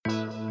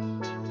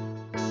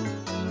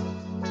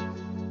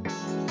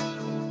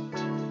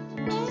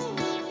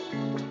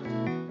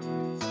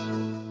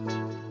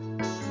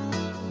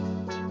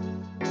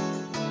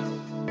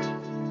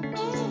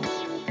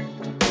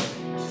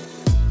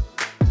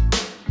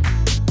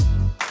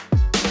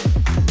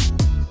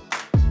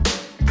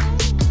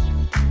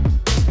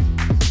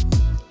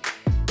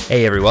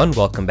Hey everyone,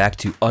 welcome back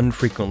to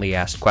Unfrequently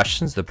Asked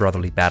Questions, the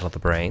brotherly battle of the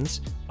brains.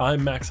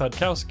 I'm Max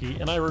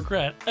Hodkowski, and I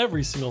regret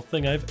every single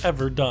thing I've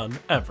ever done,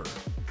 ever.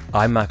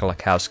 I'm Michael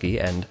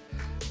Lakowski, and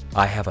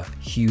I have a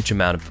huge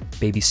amount of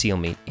baby seal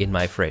meat in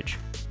my fridge.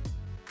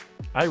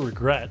 I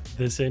regret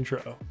this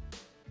intro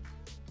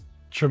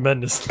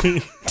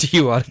tremendously. Do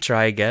you want to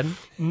try again?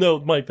 No,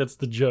 Mike, that's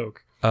the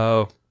joke.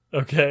 Oh.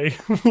 Okay,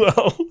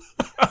 well...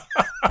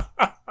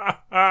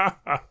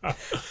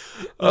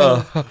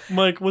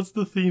 Mike, what's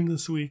the theme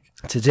this week?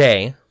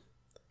 Today,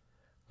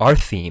 our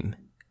theme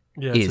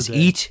is today.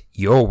 Eat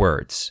Your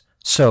Words.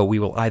 So we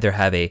will either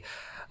have a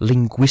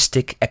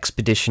linguistic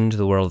expedition to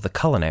the world of the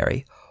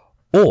culinary,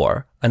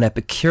 or an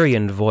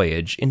Epicurean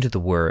voyage into the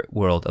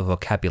world of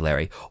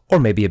vocabulary, or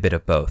maybe a bit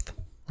of both.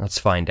 Let's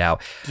find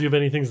out. Do you have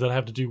any things that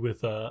have to do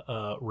with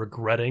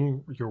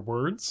regretting your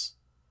words?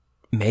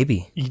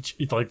 Maybe.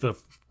 Like the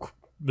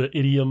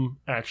idiom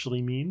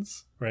actually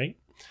means, right?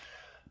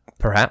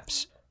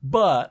 Perhaps.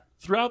 But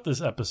throughout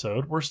this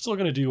episode, we're still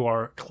going to do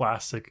our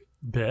classic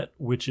bit,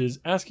 which is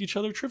ask each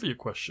other trivia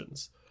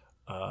questions.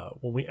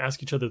 When we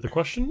ask each other the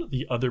question,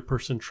 the other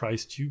person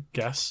tries to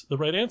guess the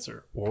right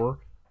answer or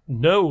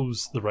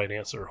knows the right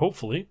answer,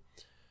 hopefully.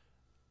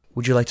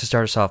 Would you like to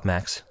start us off,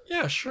 Max?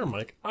 Yeah, sure,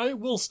 Mike. I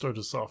will start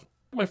us off.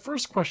 My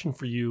first question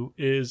for you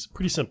is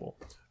pretty simple.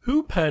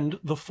 Who penned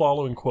the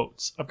following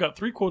quotes? I've got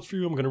 3 quotes for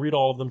you. I'm going to read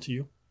all of them to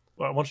you.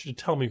 But I want you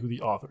to tell me who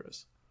the author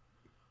is.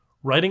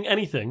 Writing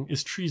anything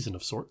is treason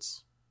of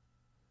sorts.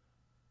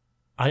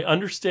 I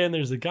understand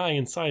there's a guy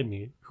inside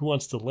me who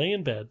wants to lay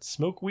in bed,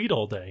 smoke weed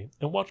all day,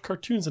 and watch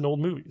cartoons and old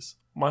movies.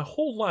 My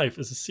whole life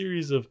is a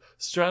series of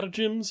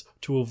stratagems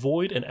to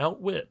avoid and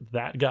outwit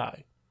that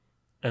guy.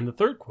 And the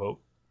third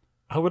quote,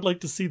 I would like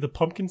to see the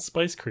pumpkin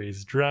spice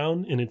craze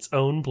drown in its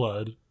own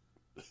blood.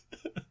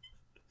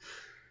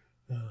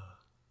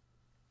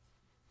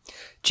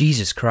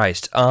 Jesus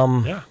Christ.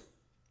 Yeah.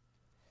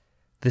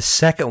 The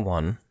second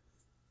one.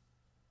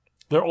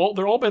 They're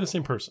all by the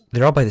same person.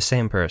 They're all by the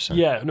same person.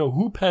 Yeah, no,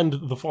 who penned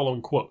the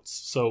following quotes?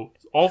 So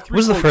all 3 What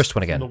was the quotes first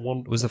one from again?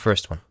 What was the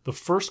first one? The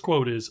first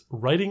quote is,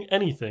 writing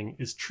anything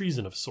is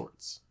treason of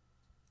sorts.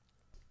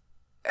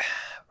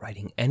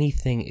 Writing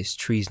anything is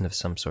treason of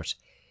some sort.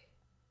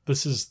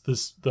 This is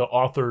the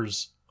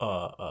author's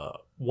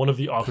one of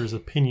the author's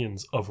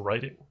opinions of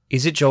writing.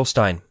 Is it Joel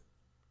Stein?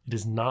 It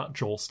is not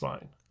Joel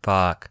Stein.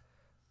 Fuck.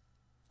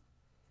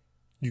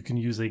 You can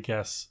use a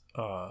guess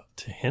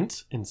to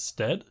hint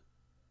instead.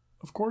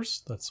 Of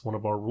course, that's one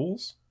of our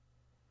rules.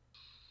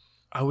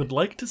 I would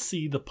like to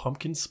see the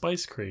pumpkin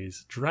spice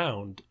craze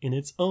drowned in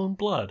its own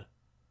blood.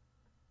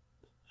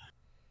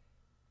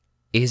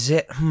 Is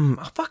it? Oh,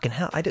 fucking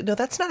hell. I don't know.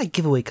 That's not a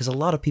giveaway because a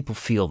lot of people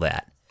feel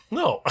that.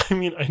 No, I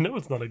mean, I know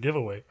it's not a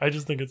giveaway. I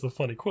just think it's a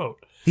funny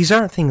quote. These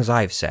aren't things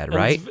I've said, And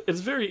right?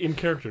 It's very in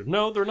character.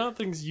 No, they're not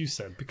things you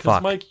said. Because,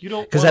 Fuck. Mike, you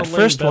don't want that to lay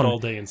first in bed one- all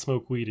day and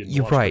smoke weed and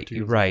You're watch right. cartoons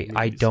You're and right.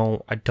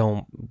 movies. I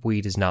don't.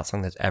 Weed is not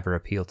something that's ever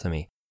appealed to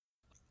me.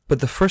 But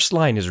the first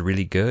line is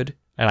really good,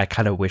 and I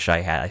kind of wish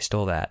I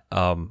stole that.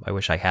 I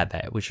wish I had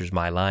that, which was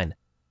my line.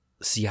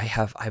 See, I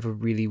have a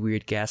really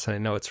weird guess, and I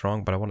know it's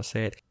wrong, but I want to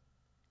say it.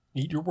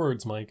 Eat your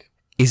words, Mike.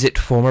 Is it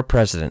former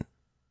president?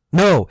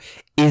 No.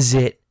 Is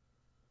it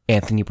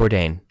Anthony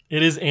Bourdain?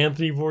 It is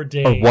Anthony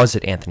Bourdain. Or was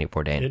it Anthony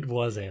Bourdain? It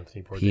was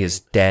Anthony Bourdain. He is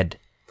dead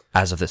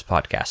as of this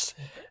podcast.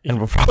 And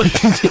will probably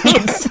continue,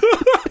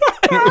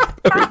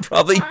 will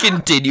probably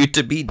continue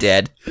to be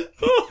dead.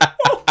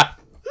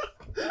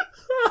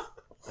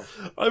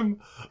 I'm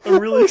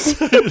really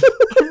excited.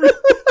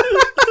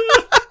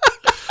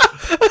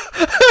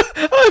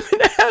 I'm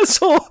an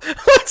asshole.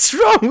 What's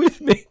wrong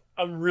with me?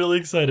 I'm really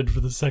excited for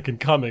the second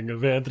coming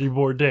of Anthony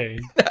Bourdain,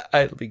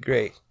 It'll be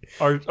great.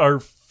 our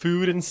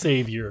food and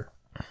savior.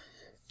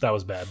 That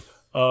was bad.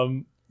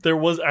 There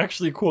was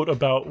actually a quote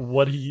about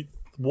there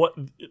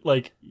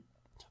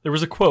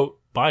was a quote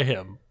by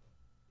him.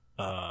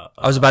 I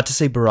was about to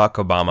say Barack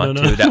Obama,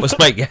 No. too. That was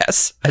my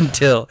guess.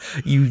 Until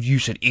you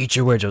said, eat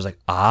your words. I was like,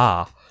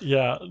 ah.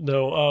 Yeah,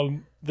 no,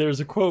 there's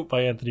a quote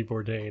by Anthony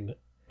Bourdain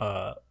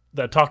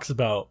that talks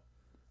about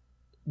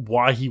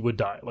why he would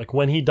die. Like,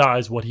 when he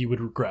dies, what he would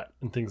regret,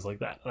 and things like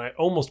that. And I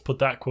almost put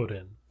that quote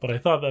in, but I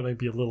thought that might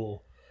be a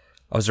little...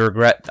 I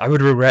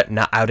would regret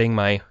not outing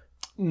my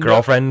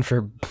girlfriend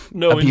for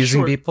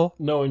abusing people.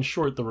 No, in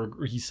short,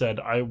 he said,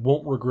 I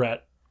won't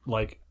regret,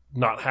 like,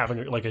 not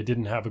having, like, I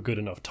didn't have a good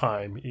enough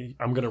time.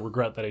 I'm going to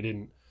regret that I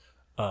didn't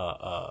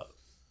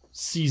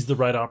seize the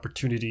right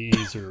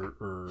opportunities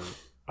or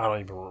I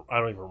don't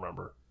even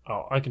remember.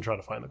 Oh, I can try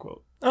to find the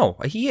quote. Oh,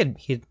 he had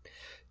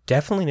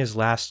definitely in his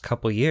last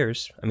couple of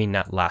years. I mean,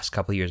 not last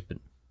couple of years, but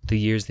the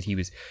years that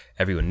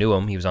everyone knew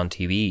him. He was on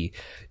TV,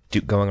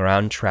 going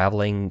around,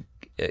 traveling,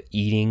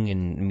 eating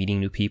and meeting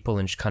new people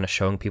and just kind of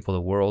showing people the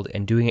world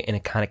and doing it in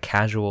a kind of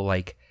casual,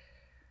 like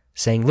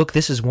saying, look,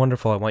 this is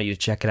wonderful. I want you to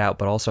check it out.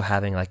 But also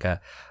having like a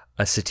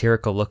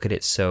satirical look at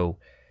it. So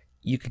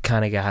you could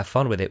kind of have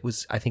fun with it.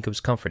 I think it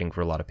was comforting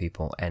for a lot of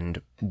people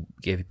and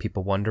gave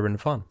people wonder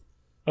and fun.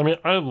 I mean,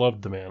 I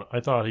loved the man. I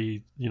thought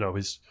he,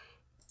 his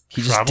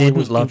He just Traveling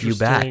was didn't love you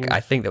back. interesting. I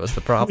think that was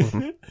the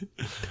problem.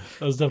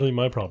 That was definitely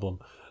my problem.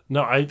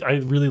 No,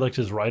 I really liked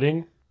his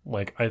writing.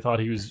 Like, I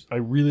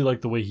really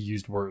liked the way he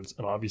used words.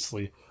 And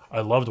obviously,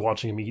 I loved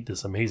watching him eat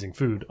this amazing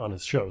food on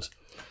his shows.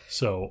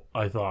 So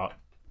I thought,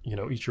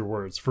 eat your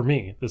words. For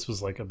me, this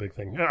was like a big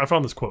thing. I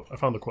found the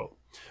quote.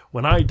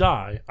 When I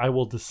die, I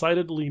will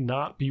decidedly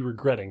not be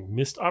regretting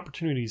missed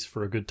opportunities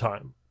for a good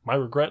time. My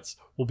regrets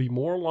will be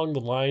more along the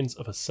lines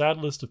of a sad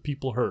list of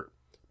people hurt,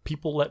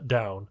 people let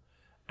down,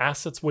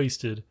 assets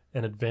wasted,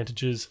 and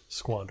advantages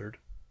squandered.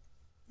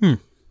 And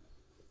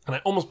I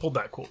almost pulled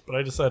that quote, but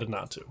I decided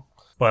not to.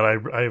 But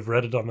I've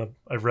read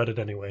it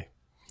anyway.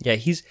 Yeah,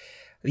 he's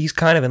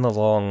kind of in the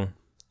long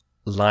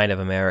line of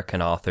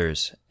American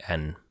authors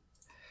and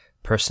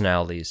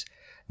personalities.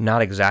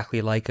 Not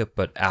exactly like it,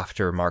 but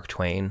after Mark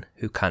Twain,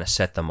 who kind of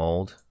set the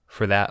mold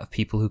for that, of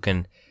people who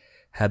can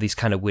have these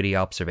kind of witty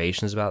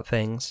observations about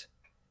things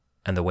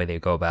and the way they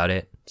go about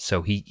it.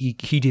 So he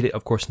did it,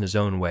 of course, in his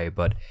own way,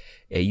 but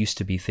it used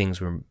to be things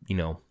where,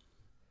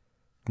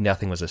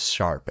 nothing was as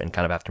sharp, and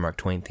kind of after Mark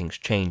Twain, things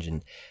changed,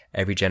 and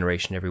every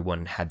generation,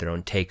 everyone had their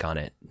own take on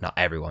it. Not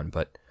everyone,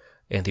 but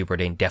Anthony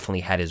Bourdain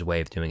definitely had his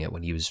way of doing it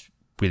when he was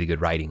really good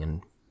writing,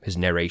 and his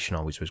narration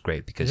always was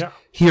great, because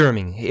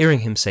hearing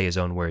him say his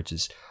own words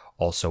is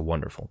also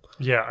wonderful.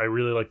 Yeah, I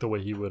really like the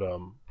way he would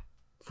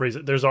phrase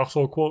it. There's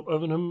also a quote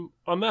of him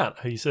on that.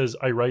 He says,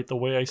 "I write the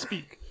way I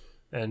speak."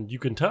 And you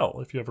can tell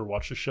if you ever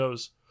watch the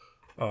shows.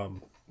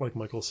 Like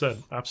Michael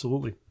said,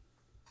 absolutely.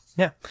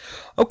 Yeah.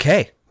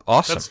 Okay.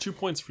 Awesome. That's 2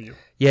 points for you.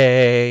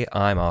 Yay,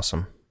 I'm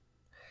awesome.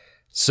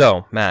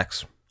 So,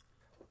 Max,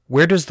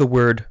 where does the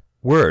word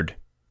word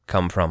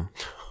come from?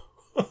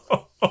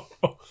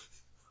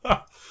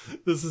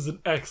 This is an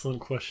excellent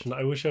question.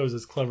 I wish I was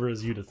as clever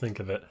as you to think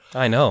of it.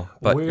 I know,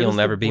 but you'll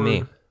never be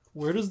me.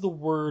 Where does the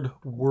word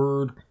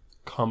word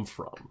come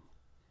from?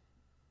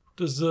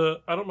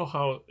 I don't know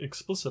how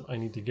explicit I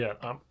need to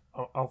get.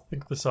 I'll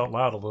think this out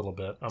loud a little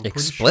bit. I'm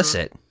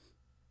Explicit? Pretty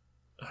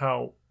sure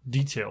how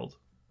detailed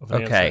of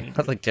an answer I Okay. need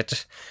to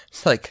give.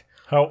 It's like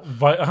How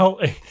it's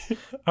like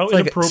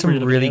inappropriate some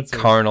of an really answer.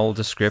 carnal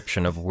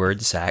description of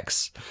word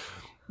sex.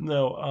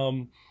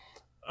 No,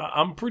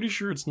 I'm pretty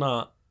sure it's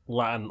not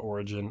Latin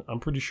origin.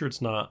 I'm pretty sure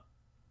it's not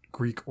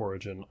Greek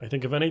origin. I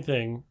think if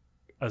anything,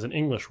 as an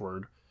English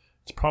word,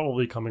 it's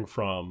probably coming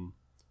from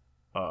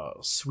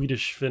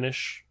Swedish,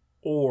 Finnish,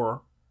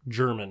 or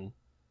German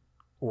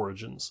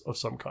origins of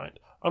some kind.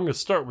 I'm going to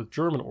start with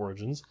German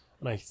origins,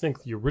 and I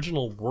think the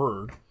original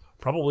word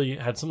probably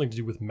had something to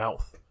do with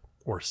mouth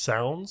or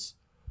sounds.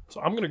 So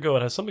I'm going to go,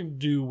 it has something to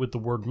do with the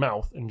word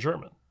mouth in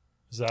German.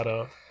 Is that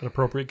an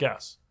appropriate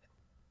guess?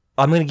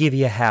 I'm going to give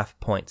you half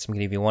points. I'm going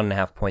to give you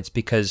 1.5 points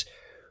because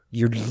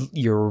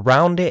you're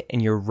around it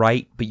and you're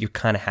right, but you're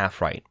kind of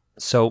half right.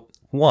 So,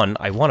 one,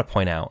 I want to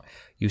point out,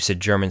 you said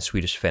German,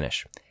 Swedish,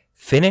 Finnish.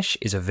 Finnish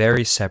is a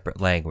very separate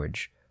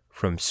language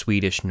from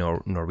Swedish,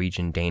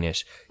 Norwegian,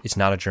 Danish. It's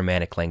not a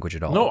Germanic language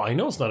at all. No, I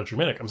know it's not a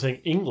Germanic. I'm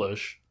saying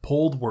English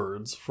pulled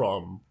words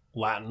from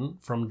Latin,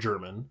 from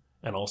German,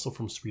 and also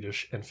from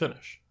Swedish and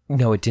Finnish.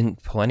 No, it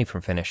didn't pull any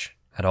from Finnish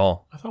at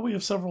all. I thought we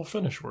have several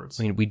Finnish words.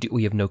 I mean,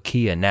 we have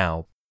Nokia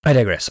now. I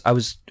digress. I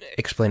was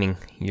explaining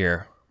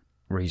your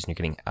reason you're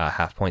getting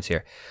half points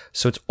here.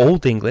 So it's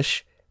Old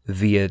English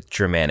via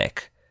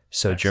Germanic.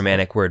 So Excellent.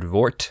 Germanic word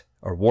Wort,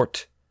 or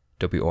Wort,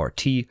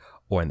 W-O-R-T,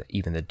 or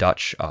even the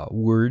Dutch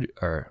word,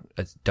 or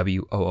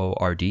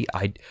W-O-O-R-D.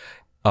 I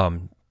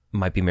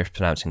might be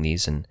mispronouncing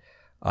these, and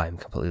I'm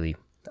completely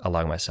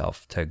allowing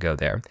myself to go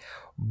there.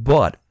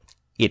 But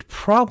it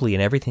probably,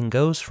 and everything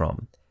goes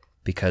from,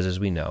 because as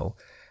we know,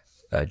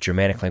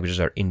 Germanic languages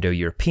are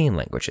Indo-European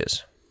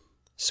languages.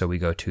 So we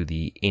go to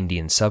the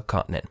Indian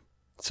subcontinent,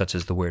 such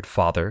as the word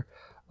father,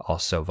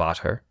 also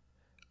vater,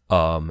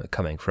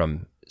 coming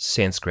from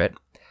Sanskrit.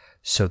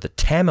 So the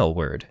Tamil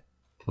word,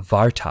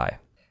 vartai,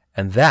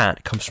 and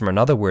that comes from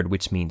another word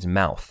which means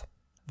mouth.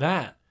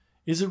 That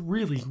is a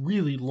really,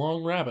 really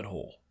long rabbit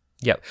hole.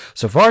 Yep.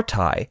 So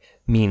vartai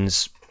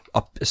means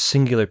a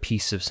singular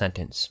piece of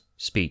sentence,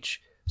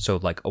 speech. So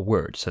like a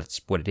word. So that's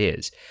what it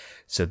is.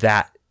 So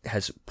that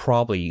has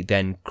probably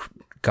then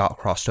got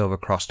crossed over,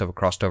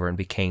 and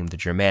became the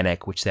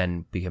Germanic, which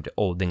then became the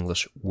Old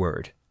English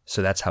word.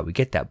 So that's how we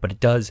get that. But it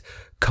does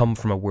come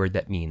from a word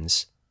that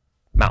means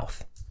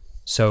mouth.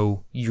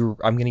 So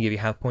I'm going to give you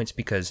half points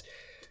because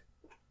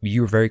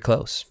you were very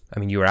close. I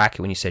mean, you were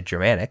accurate when you said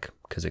Germanic,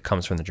 because it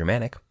comes from the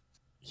Germanic.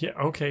 Yeah,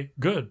 okay,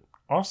 good.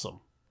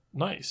 Awesome.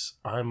 Nice.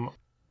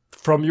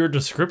 From your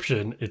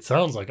description, it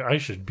sounds like I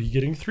should be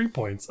getting 3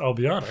 points, I'll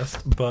be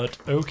honest, but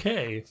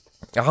okay.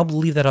 I'll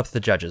leave that up to the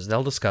judges.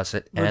 They'll discuss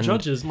it. The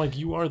judges, Mike,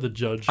 you are the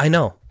judge. I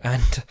know,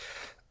 and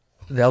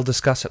they'll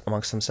discuss it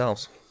amongst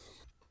themselves.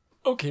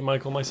 Okay,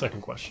 Michael, my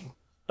second question.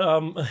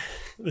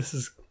 This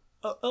is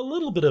a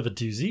little bit of a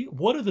doozy.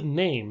 What are the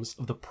names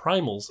of the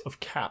primals of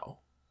cow?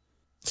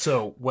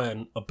 So,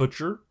 when a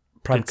butcher...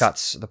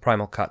 The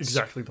primal cuts.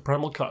 Exactly, the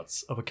primal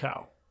cuts of a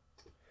cow.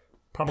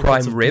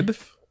 Prime rib?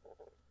 Beef.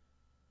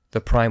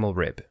 The primal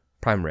rib.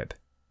 Prime rib.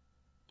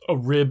 A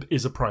rib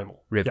is a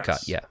primal. Rib yes.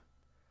 cut, yeah.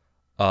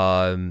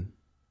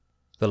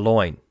 The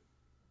loin.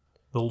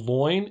 The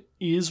loin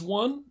is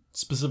one.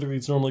 Specifically,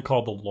 it's normally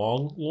called the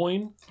long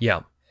loin.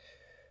 Yeah.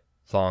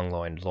 Long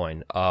loin.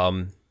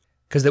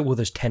 Because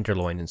there's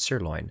tenderloin and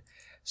sirloin.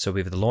 So we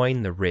have the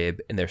loin, the rib,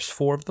 and there's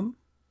 4 of them.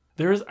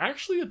 There is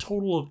actually a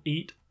total of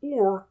 8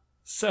 or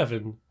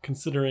 7,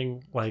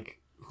 considering like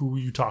who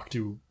you talk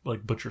to,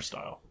 like butcher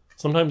style.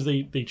 Sometimes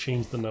they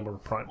change the number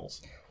of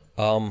primals.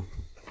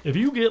 If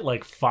you get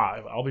like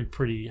 5, I'll be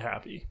pretty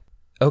happy.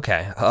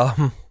 Okay.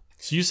 So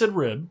you said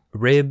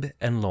Rib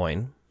and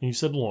loin. and you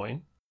said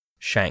loin.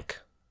 Shank.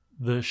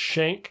 The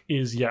shank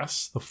is,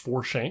 yes, the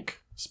foreshank,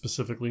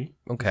 specifically.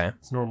 Okay.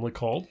 It's normally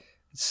called.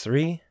 It's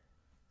 3.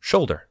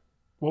 Shoulder.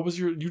 What was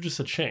you just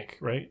said shank,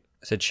 right?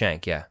 I said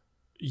shank, yeah.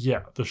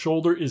 Yeah, the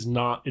shoulder is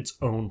not its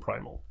own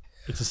primal.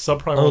 It's a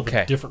subprimal of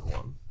Okay. a different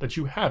one that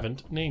you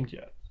haven't named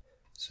yet.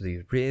 So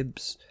the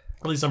ribs.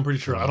 At least I'm pretty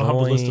sure. I don't have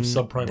the list of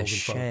loin, subprimals the in front of me.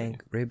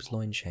 shank, ribs,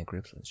 loin, shank,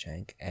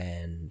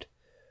 and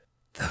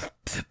the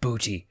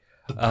booty.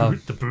 The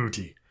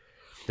booty.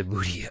 The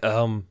booty.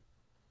 What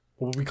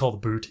would we call the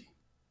booty?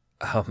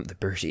 The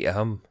booty.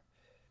 Now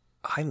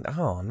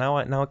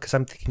because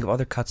I'm thinking of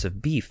other cuts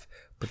of beef,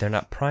 but they're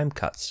not prime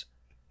cuts.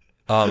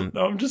 No,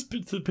 I'm just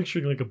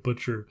picturing like a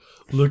butcher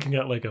looking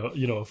at like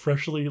a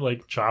freshly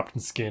like chopped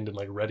and skinned and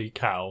like ready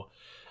cow,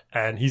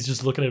 and he's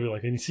just looking at me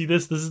like, and you see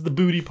this? This is the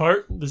booty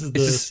part. This is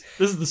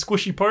the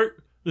squishy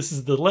part. This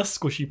is the less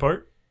squishy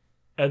part,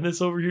 and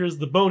this over here is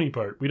the bony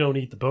part. We don't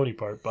eat the bony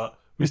part, but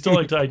we still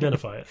like to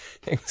identify it.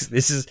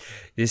 This is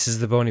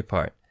the bony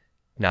part.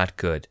 Not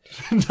good.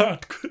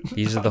 Not good.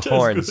 These are Not the as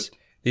horns. good.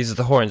 These are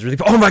the horns. Really.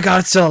 Oh my god,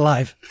 it's still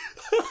alive.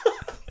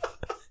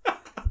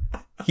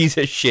 He's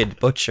a shit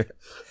butcher.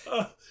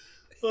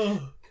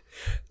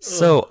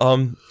 So,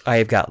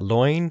 I've got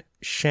loin,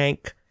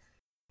 shank,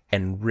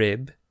 and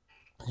rib.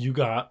 You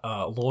got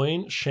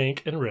loin,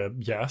 shank, and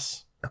rib.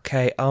 Yes.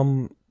 Okay,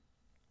 so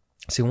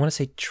I want to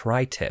say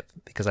tri-tip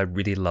because I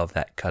really love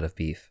that cut of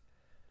beef.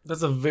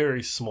 That's a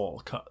very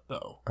small cut,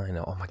 though. I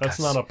know. Oh my god. That's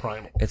not a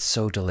primal. It's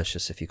so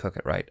delicious if you cook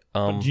it right.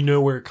 Do you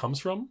know where it comes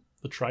from?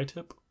 The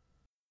tri-tip?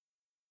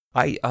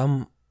 I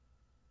don't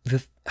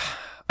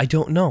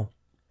know.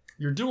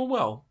 You're doing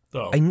well,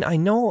 though. I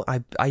know.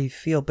 I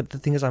feel, but the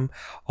thing is, I'm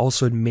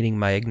also admitting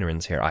my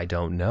ignorance here. I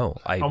don't know.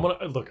 I'm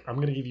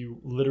gonna give you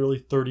literally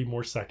 30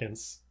 more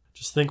seconds.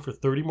 Just think for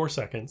 30 more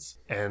seconds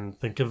and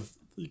think of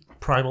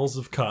primals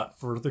of cut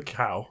for the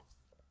cow.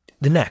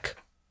 The neck.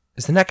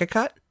 Is the neck a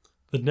cut?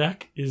 The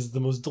neck is the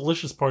most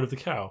delicious part of the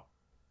cow.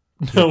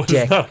 Your No,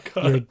 dick. it's not a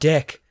cut. Your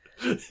dick.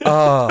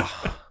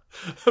 Oh.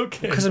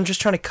 Okay. Because I'm just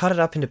trying to cut it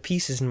up into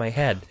pieces in my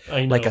head.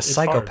 I know, Like a it's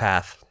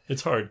psychopath. hard.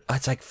 It's hard.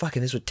 It's like,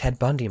 fucking, this is what Ted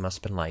Bundy must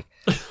have been like.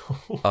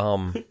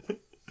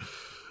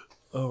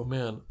 Oh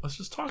man, I was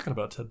just talking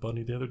about Ted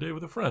Bundy the other day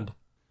with a friend.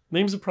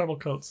 Names of primal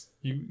coats.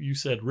 You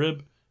said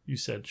rib. You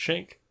said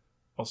shank,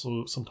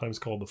 also sometimes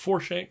called the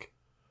foreshank,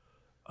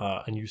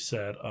 and you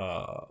said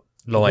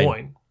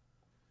loin.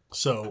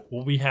 So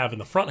what we have in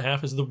the front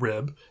half is the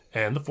rib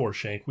and the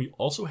foreshank. We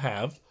also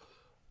have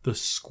the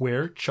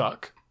square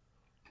chuck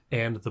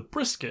and the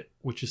brisket,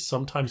 which is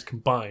sometimes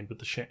combined with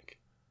the shank.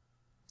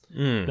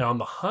 Now on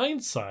the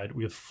hind side,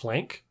 we have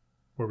flank,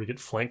 where we get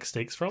flank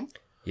steaks from.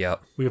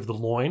 Yep. We have the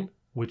loin,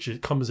 which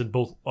comes in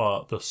both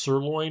the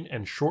sirloin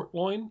and short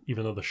loin,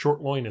 even though the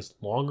short loin is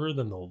longer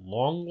than the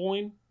long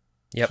loin,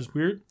 Yep. which is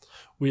weird.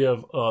 We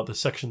have the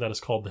section that is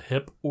called the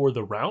hip or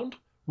the round,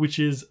 which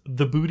is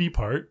the booty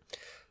part.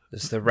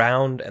 There's the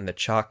round and the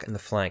chuck and the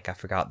flank. I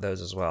forgot those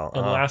as well.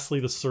 And lastly,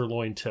 the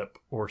sirloin tip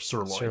or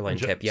sirloin. Sirloin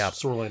tip, yeah.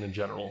 Sirloin in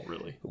general,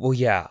 really. Well,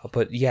 yeah,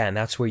 and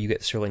that's where you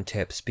get sirloin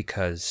tips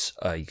because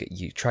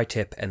you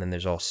tri-tip, and then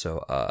there's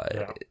also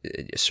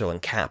sirloin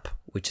cap,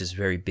 which is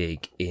very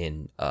big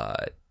in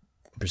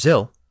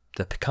Brazil,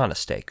 the picana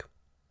steak.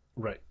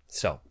 Right.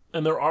 So,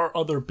 and there are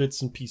other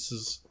bits and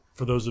pieces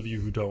for those of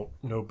you who don't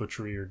know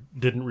butchery or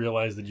didn't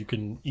realize that you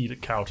can eat a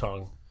cow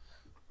tongue.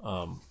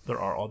 There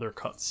are other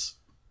cuts.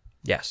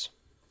 yes.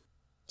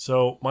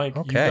 So, Mike,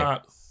 Okay. you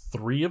got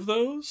 3 of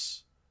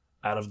those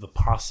out of the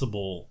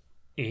possible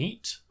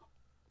 8,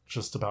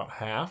 just about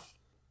half.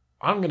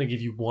 I'm going to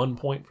give you 1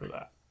 point for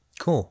that.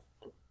 Cool.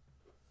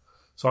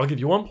 So I'll give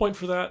you 1 point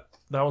for that.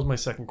 That was my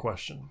second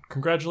question.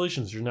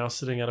 Congratulations, you're now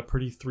sitting at a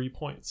pretty 3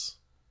 points.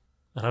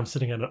 And I'm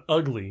sitting at an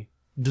ugly,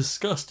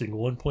 disgusting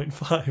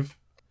 1.5.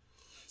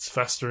 It's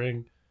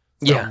festering.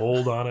 It's got Yeah.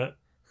 mold on it.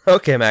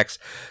 Okay, Max.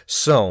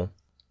 So,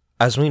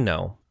 as we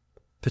know,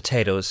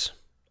 potatoes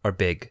are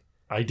big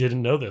I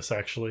didn't know this,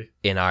 actually.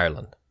 in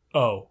Ireland.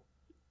 Oh,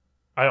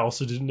 I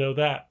also didn't know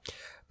that.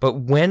 But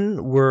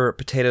when were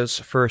potatoes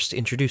first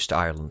introduced to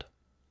Ireland?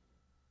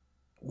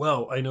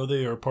 Well, I know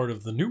they are part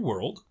of the New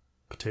World,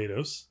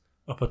 potatoes.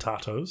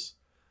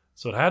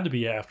 So it had to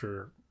be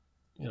after,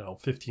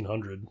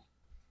 1500.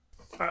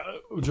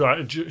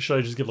 Should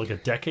I just give like a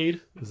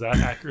decade? Is that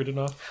accurate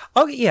enough?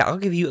 I'll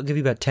give you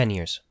about 10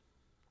 years.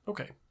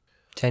 Okay.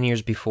 10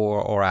 years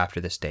before or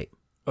after this date.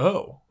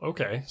 Oh,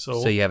 okay.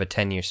 So you have a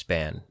 10-year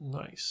span.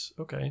 nice.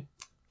 Okay.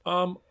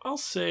 We'll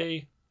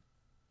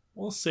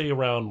say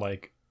around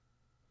like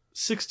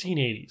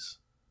 1680s.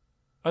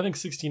 I think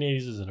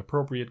 1680s is an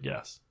appropriate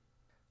guess.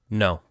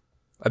 No.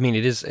 I mean,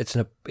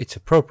 it's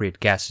appropriate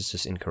guess. It's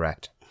just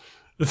incorrect.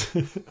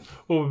 What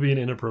would be an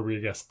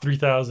inappropriate guess?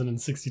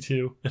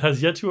 3062. It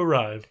has yet to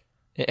arrive.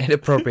 An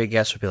inappropriate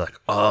guess would be like,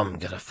 oh, I'm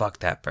going to fuck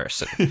that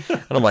person.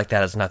 And I'm like,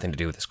 that has nothing to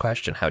do with this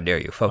question. How dare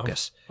you?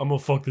 Focus. I'm going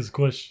to fuck this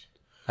question.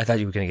 I thought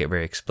you were going to get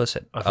very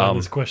explicit. I found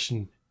this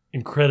question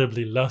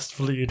incredibly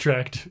lustfully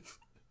attractive.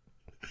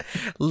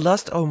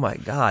 Lust? Oh my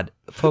God.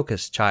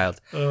 Focus,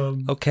 child.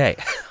 Okay.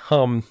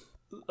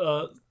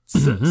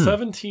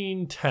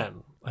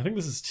 1710. I think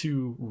this is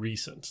too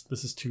recent.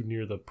 This is too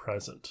near the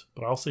present.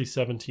 But I'll say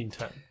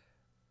 1710.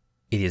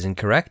 It is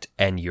incorrect,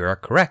 and you are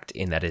correct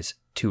in that is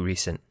too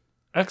recent.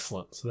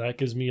 Excellent. So that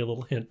gives me a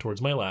little hint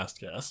towards my last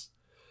guess.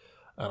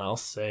 And I'll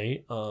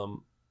say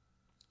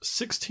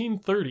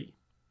 1630.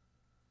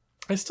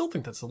 I still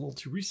think that's a little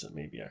too recent,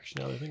 maybe,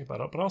 actually, now that I think about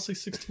it. But I'll say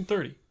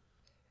 1630.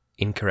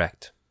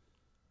 Incorrect.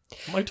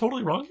 Am I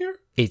totally wrong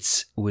here?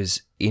 It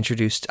was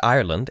introduced to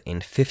Ireland in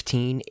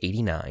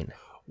 1589.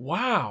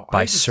 Wow.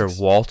 By Sir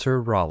Walter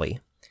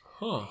Raleigh.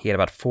 Huh. He had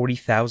about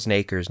 40,000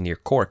 acres near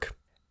Cork,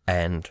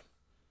 and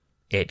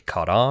it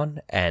caught on,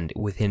 and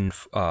within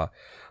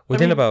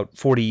about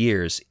 40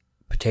 years,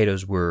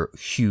 potatoes were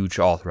huge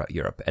all throughout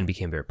Europe and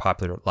became very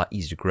popular, a lot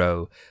easier to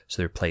grow,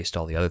 so they replaced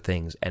all the other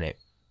things, and it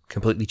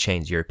completely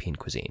changed European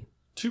cuisine.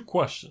 2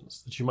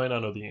 questions that you might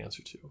not know the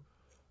answer to.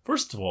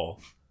 First of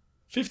all,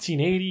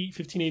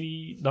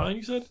 1589,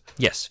 you said?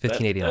 Yes,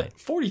 1589. That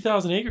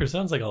 40,000 acres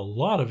sounds like a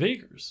lot of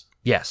acres.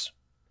 Yes.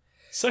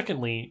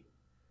 Secondly,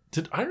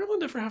 did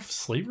Ireland ever have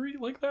slavery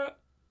like that?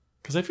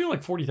 Because I feel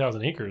like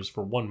 40,000 acres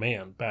for one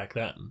man back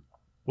then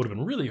would have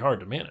been really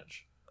hard to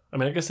manage. I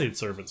mean, I guess they had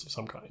servants of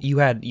some kind. You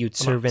had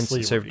servants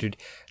and servitude.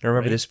 And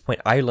remember, at this point,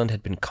 Ireland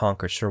had been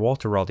conquered. Sir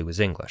Walter Raleigh was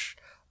English.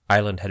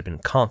 Ireland had been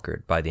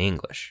conquered by the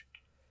English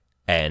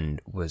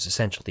and was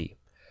essentially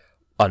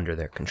under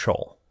their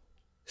control.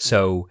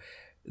 So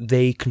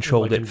they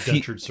controlled like it.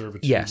 Indentured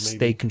servitude, yes, maybe.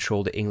 they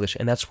controlled the English,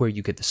 and that's where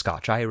you get the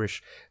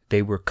Scotch-Irish.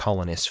 They were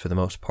colonists for the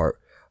most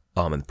part,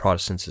 and the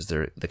Protestants is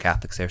the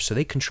Catholics there. So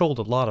they controlled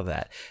a lot of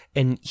that.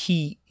 And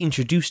he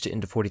introduced it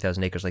into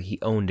 40,000 acres like he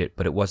owned it,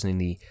 but it wasn't in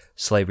the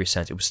slavery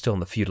sense. It was still in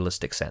the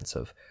feudalistic sense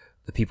of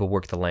the people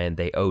worked the land,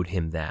 they owed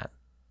him that,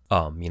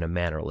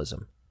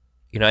 manneralism.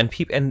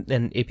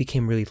 And it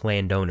became really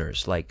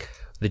landowners, like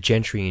the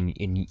gentry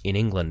in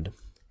England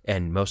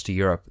and most of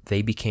Europe.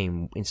 They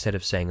became, instead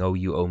of saying, oh,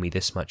 you owe me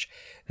this much,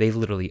 they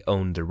literally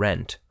owned the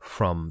rent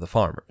from the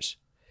farmers.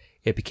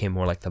 It became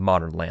more like the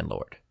modern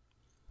landlord.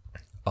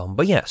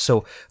 But yeah,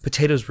 so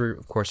potatoes were,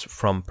 of course,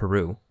 from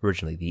Peru,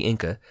 originally the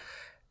Inca,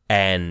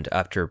 and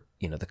after,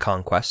 the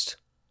conquest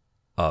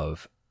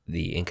of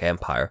the Inca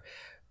Empire,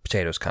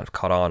 potatoes kind of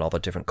caught on, all the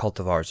different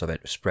cultivars of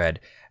it spread,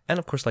 and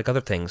of course, like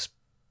other things,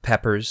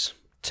 peppers,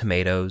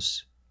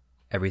 tomatoes,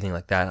 everything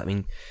like that. I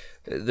mean,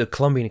 the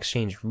Columbian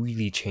Exchange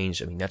really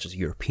changed, not just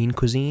European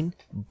cuisine,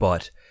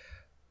 but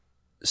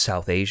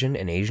South Asian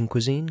and Asian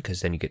cuisine,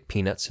 because then you get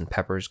peanuts and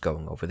peppers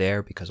going over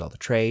there because of all the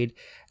trade.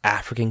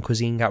 African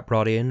cuisine got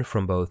brought in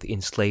from both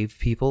enslaved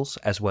peoples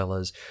as well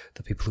as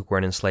the people who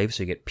weren't enslaved,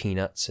 so you get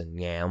peanuts and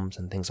yams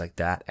and things like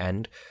that.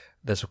 And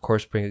this, of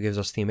course, gives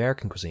us the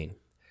American cuisine.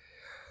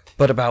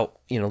 But about,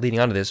 leading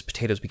on to this,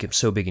 potatoes became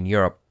so big in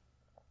Europe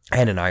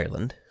and in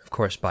Ireland. Of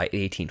course, by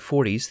the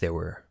 1840s, there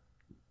were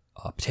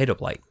potato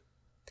blight.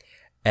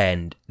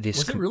 And this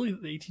was it really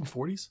the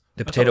 1840s?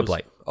 The potato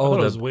blight. I thought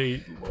it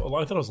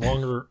was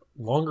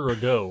longer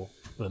ago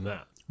than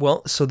that.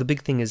 Well, so the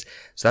big thing is,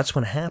 that's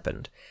when it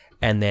happened,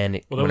 and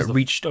then when it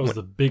reached, that was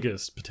the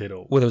biggest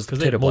potato. Well, there was the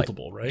potato blight.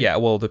 Multiple, right? Yeah.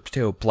 Well, the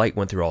potato blight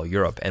went through all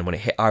Europe, and when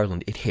it hit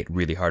Ireland, it hit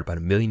really hard. About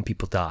 1 million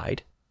people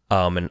died.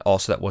 And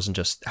also that wasn't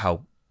just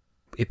how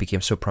it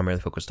became so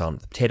primarily focused on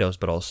the potatoes,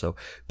 but also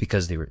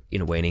because they were,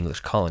 in a way, an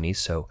English colony,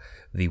 so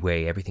the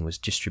way everything was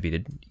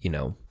distributed,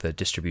 the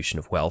distribution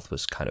of wealth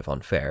was kind of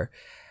unfair.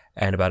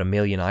 And about 1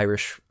 million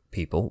Irish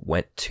people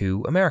went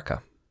to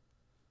America.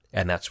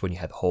 And that's when you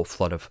had the whole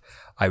flood of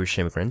Irish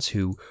immigrants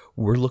who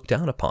were looked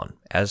down upon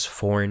as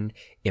foreign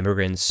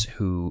immigrants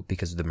who,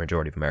 because the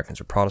majority of Americans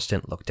were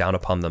Protestant, looked down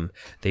upon them.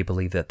 They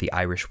believed that the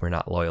Irish were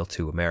not loyal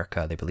to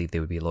America. They believed they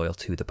would be loyal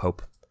to the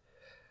Pope.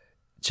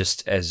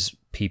 Just as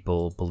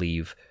people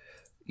believe,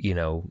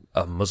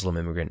 a Muslim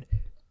immigrant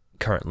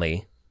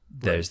currently,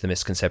 there's the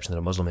misconception that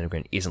a Muslim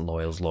immigrant isn't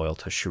loyal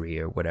to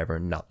Sharia or whatever,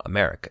 not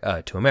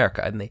America, to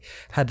America. And they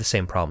had the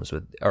same problems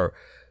with, or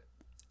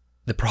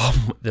the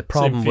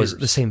problem was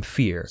the same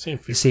fear,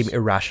 the same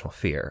irrational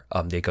fear.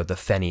 They go the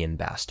Fenian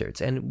bastards,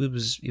 and it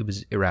was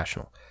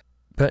irrational.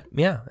 But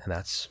yeah, and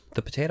that's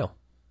the potato.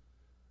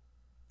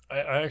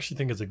 I actually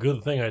think it's a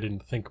good thing I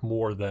didn't think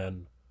more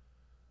than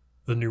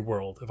the New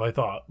World. If I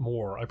thought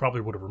more, I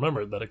probably would have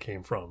remembered that it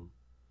came from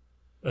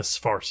as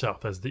far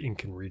south as the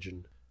Incan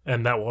region.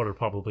 And that water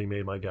probably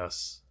made my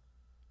guesses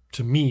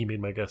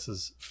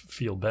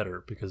feel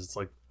better, because it's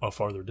like a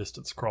farther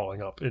distance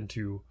crawling up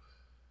into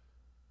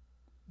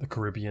the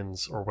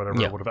Caribbeans or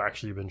whatever it would have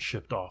actually been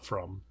shipped off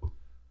from.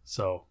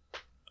 So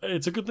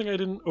it's a good thing I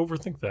didn't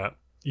overthink that.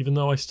 even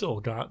though I still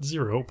got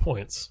 0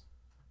 points.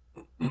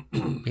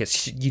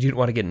 Yes, you didn't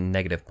want to get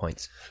negative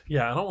points.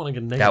 Yeah, I don't want to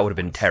get negative. That would have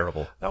been points.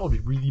 terrible. That would be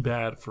really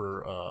bad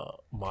for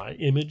my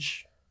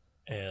image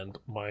and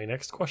my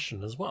next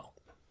question as well.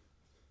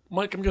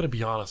 Mike, I'm going to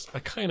be honest. I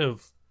kind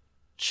of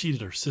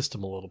cheated our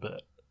system a little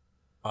bit.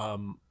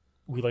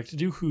 We like to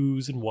do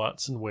who's and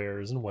what's and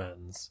where's and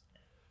when's.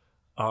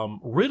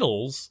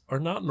 Riddles are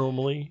not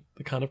normally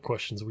the kind of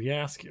questions we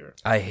ask here.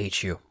 I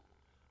hate you.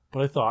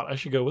 But I thought I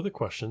should go with a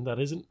question that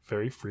isn't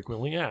very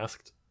frequently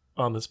asked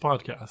on this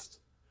podcast.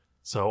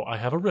 So I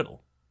have a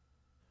riddle.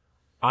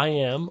 I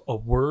am a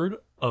word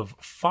of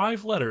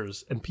 5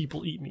 letters and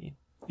people eat me.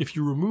 If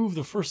you remove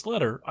the first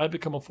letter, I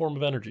become a form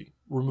of energy.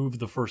 Remove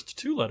the first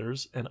 2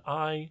 letters and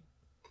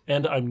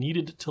I'm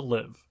needed to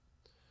live.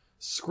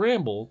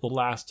 Scramble the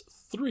last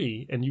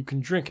 3 and you can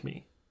drink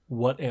me.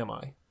 What am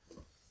I?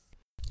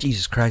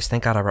 Jesus Christ,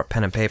 thank God I brought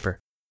pen and paper.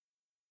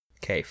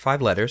 Okay,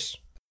 5 letters.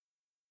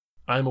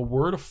 I am a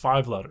word of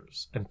 5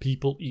 letters and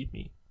people eat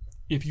me.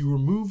 If you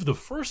remove the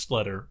first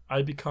letter,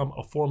 I become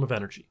a form of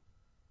energy.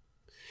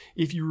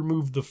 If you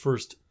remove the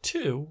first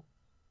 2,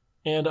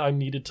 and I'm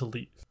needed to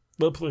leave.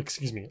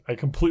 Excuse me, I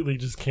completely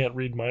just can't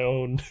read my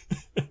own.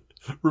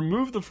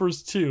 Remove the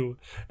first 2,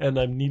 and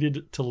I'm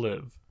needed to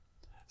live.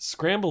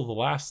 Scramble the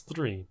last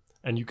 3,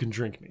 and you can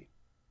drink me.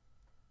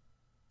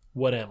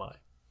 What am I?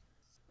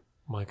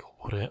 Michael,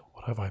 what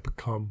have I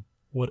become?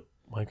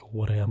 Michael,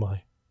 what am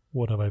I?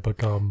 What have I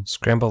become?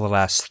 Scramble the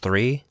last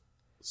 3.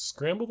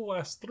 Scramble the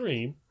last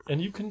 3, and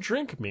you can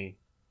drink me.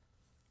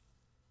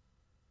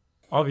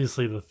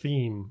 Obviously, the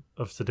theme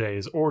of today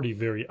is already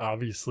very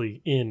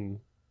obviously in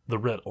the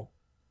riddle.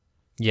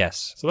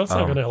 Yes. So that's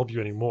not going to help you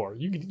anymore.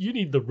 You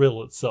need the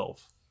riddle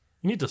itself.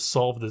 You need to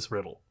solve this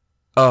riddle.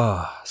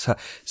 Oh, so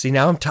see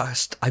now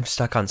I'm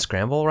stuck on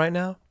scramble right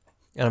now,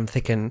 and I'm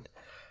thinking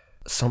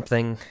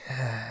something.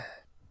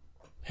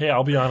 Hey,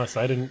 I'll be honest.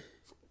 I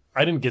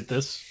didn't get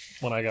this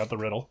when I got the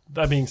riddle.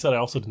 That being said, I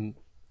also didn't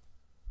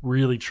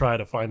really try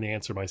to find the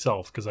answer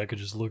myself because I could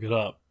just look it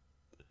up.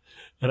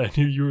 And I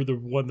knew you were the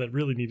one that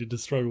really needed to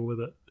struggle with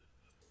it.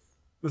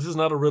 This is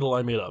not a riddle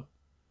I made up.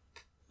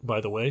 By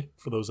the way,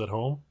 for those at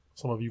home,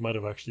 some of you might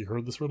have actually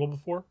heard this riddle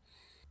before.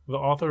 The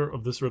author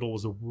of this riddle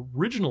was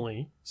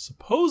originally,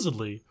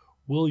 supposedly,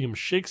 William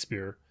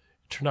Shakespeare.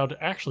 It turned out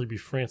to actually be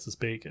Francis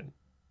Bacon.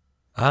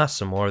 Ah,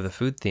 some more of the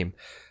food theme.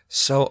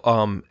 So,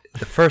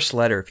 the first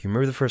letter, if you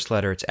remove the first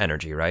letter, it's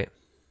energy, right?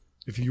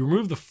 If you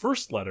remove the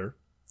first letter,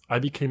 I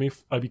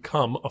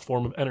become a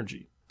form of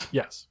energy.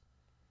 Yes.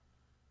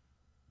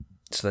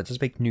 So that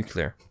does make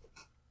nuclear.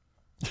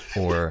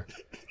 Or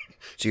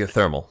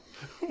geothermal.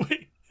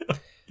 Wait.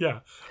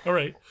 Yeah. All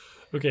right.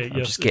 Okay. I'm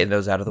just getting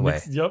those out of the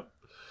way. Yep.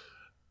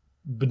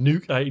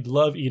 I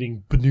love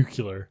eating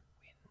binocular.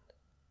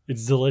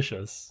 It's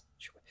delicious.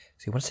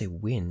 So you want to say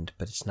wind,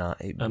 but it's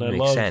not. It And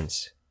makes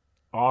sense.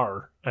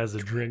 R as a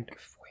drink.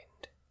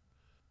 Wind.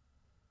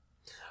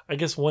 I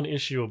guess one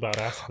issue about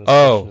asking this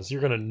question is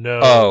you're going to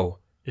know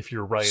if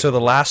you're right. So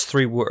the last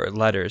 3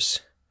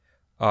 letters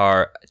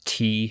are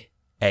T,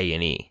 A,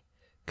 and E.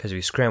 Because if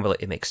you scramble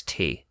it, it makes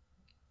T.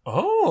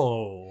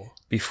 Oh.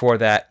 Before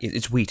that,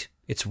 it's wheat.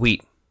 It's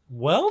wheat.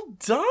 Well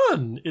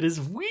done. It is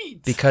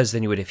wheat. Because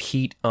then you would have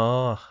heat.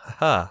 Oh,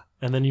 haha.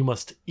 And then you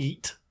must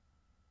eat.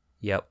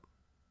 Yep.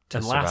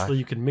 And lastly,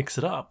 you can mix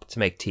it up to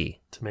make tea.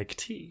 To make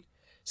tea.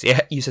 See,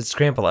 you said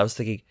scramble. I was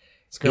thinking,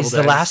 Scrambled is the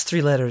eggs. last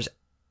 3 letters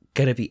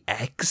gonna be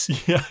eggs?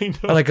 Yeah, I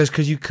know. Like,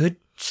 because you could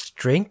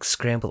drink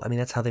scramble. I mean,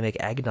 that's how they make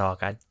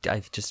eggnog.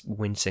 I'm just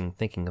wincing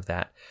thinking of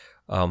that.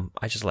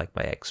 I just like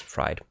my eggs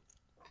fried.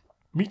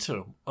 Me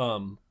too.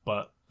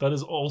 But that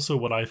is also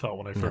what I thought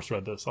when I first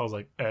read this. I was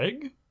like,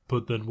 egg?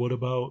 But then what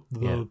about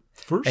the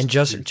first? And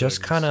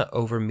just kind of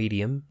over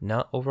medium,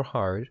 not over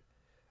hard.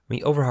 I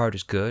mean, over hard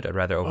is good. I'd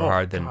rather over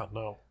hard than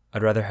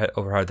I'd rather have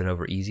over hard than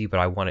over easy. But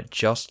I want it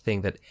just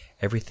thing that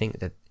everything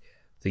that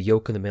the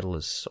yolk in the middle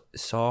is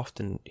soft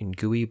and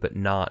gooey, but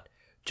not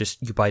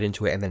just you bite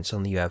into it and then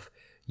suddenly you have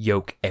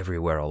yolk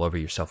everywhere all over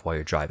yourself while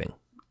you're driving.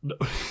 No.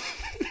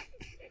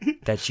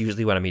 That's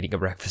usually when I'm eating a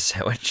breakfast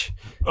sandwich.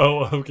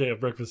 Oh, okay, a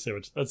breakfast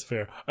sandwich. That's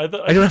fair. I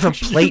don't have a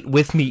plate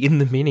with me in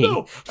the Mini.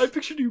 No, I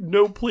pictured you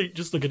no plate,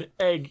 just like an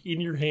egg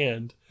in your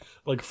hand,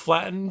 like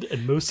flattened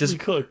and mostly just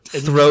cooked.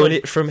 And throwing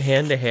it from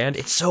hand to hand.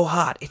 It's so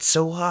hot. It's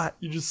so hot.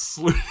 You just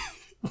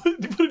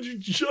what did you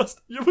just?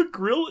 You have a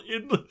grill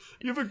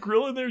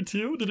in there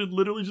too? Did it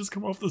literally just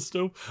come off the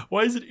stove?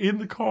 Why is it in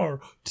the car?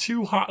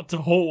 Too hot to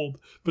hold,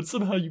 but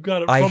somehow you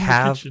got it from the kitchen. I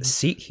have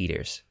seat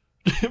heaters.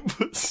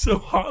 But so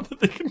hot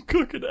that they can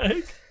cook an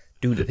egg.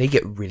 Dude, they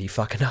get really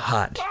fucking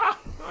hot.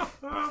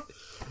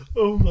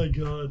 Oh my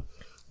god.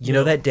 You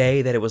know that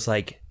day that it was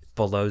like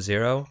below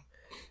 0?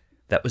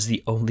 That was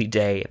the only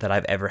day that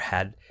I've ever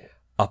had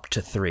up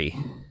to 3.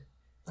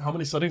 How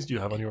many settings do you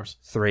have on yours?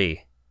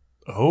 3.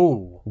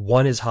 Oh.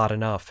 1 is hot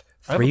enough.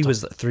 3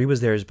 was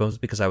there as both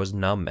because I was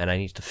numb and I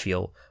need to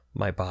feel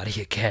my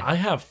body again. I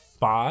have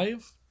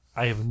 5.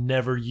 I have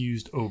never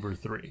used over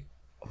 3.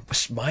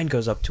 Mine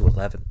goes up to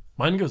 11.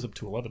 Mine goes up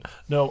to 11.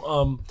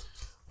 No,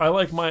 I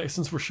like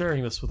since we're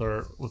sharing this with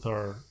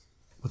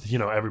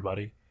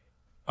everybody.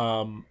 You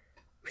can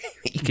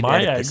My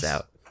edit eggs this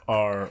out.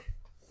 are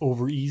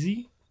over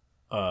easy,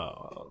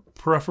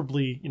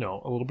 preferably, a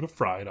little bit of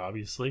fried,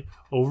 obviously.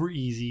 Over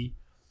easy,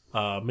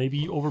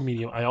 maybe over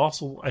medium. I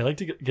like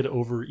to get it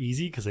over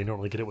easy because I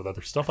normally get it with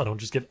other stuff. I don't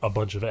just get a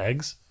bunch of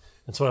eggs.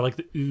 And so I like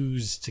the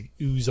ooze to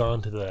ooze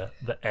onto the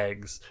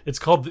eggs. It's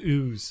called the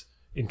ooze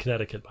in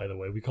Connecticut, by the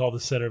way. We call the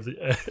center of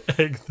the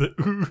egg the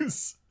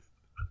ooze.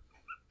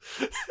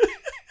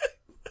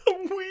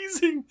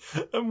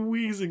 I'm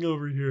wheezing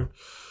over here.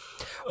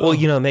 Well,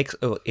 it makes,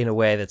 in a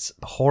way, that's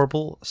a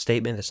horrible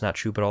statement. That's not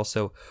true, but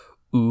also,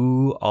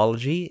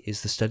 oology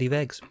is the study of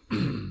eggs.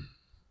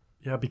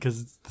 Yeah,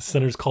 because the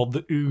center's called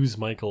the ooze,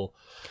 Michael.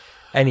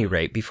 Any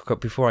rate,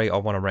 before I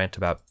want to rant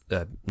about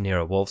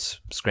Nero Wolf's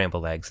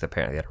scrambled eggs that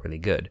apparently are really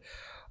good,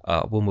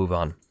 we'll move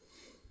on.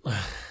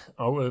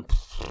 Oh,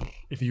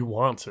 if you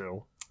want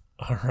to.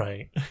 All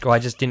right. I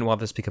just didn't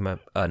want this to become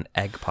an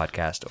egg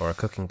podcast or a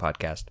cooking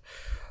podcast.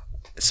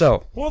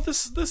 So, well,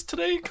 this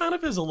today kind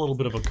of is a little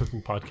bit of a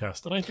cooking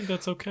podcast, and I think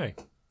that's okay.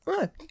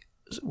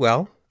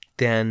 Well,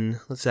 then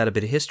let's add a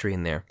bit of history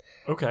in there.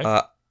 Okay.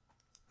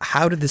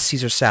 How did the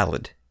Caesar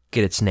salad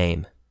get its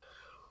name?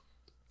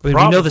 We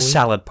Probably. know the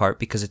salad part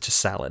because it's a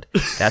salad.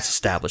 That's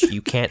established.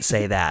 You can't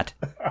say that.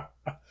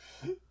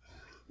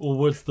 Well,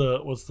 what's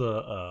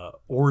the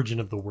origin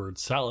of the word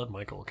salad,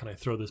 Michael? Can I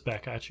throw this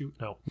back at you?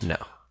 No.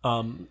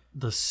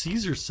 The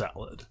Caesar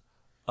salad.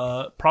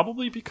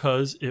 Probably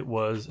because it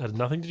had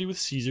nothing to do with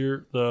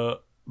Caesar, the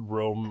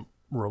Roman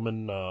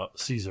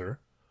Caesar.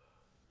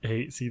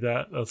 Hey, see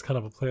that? That's kind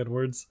of a play on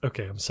words.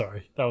 Okay, I'm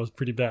sorry. That was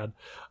pretty bad.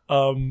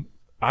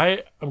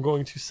 I am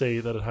going to say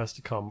that it has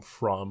to come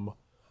from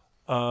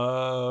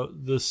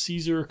the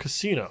Caesar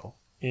Casino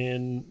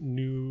in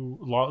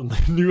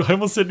I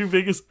almost said New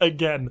Vegas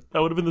again.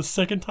 That would have been the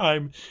second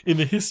time in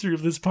the history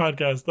of this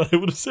podcast that I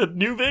would have said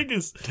New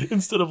Vegas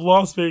instead of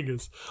Las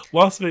Vegas.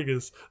 Las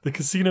Vegas, the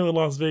casino in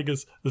Las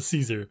Vegas, the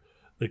Caesar,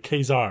 the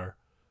Kaiser.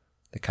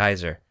 The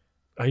Kaiser.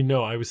 I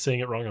know, I was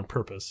saying it wrong on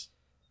purpose.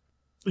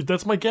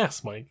 That's my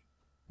guess, Mike.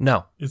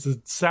 No. It's a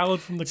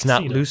salad from the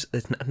casino.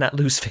 It's not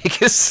loose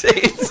Vegas.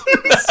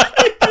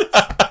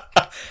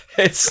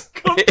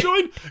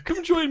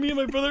 Come join me and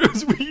my brother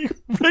as we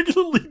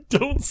regularly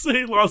don't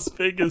say Las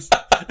Vegas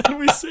and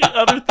we say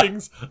other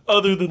things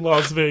other than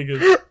Las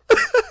Vegas.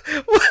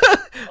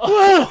 Well,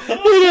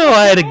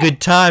 I had a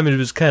good time and it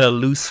was kind of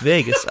loose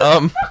Vegas.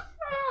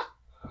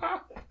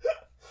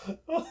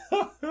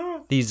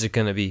 These are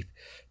going to be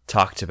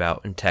talked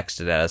about and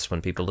texted at us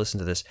when people listen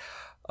to this.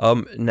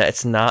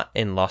 It's not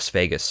in Las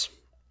Vegas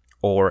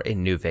or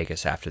in New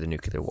Vegas after the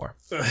nuclear war.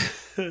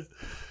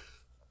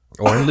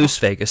 Or in loose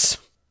Vegas.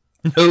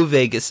 No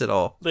Vegas at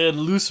all. They had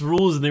loose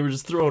rules and they were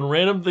just throwing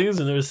random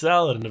things in their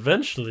salad, and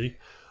eventually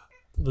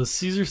the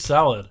Caesar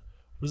salad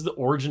was the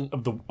origin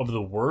of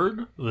the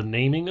word, the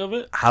naming of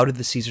it. How did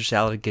the Caesar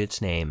salad get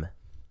its name?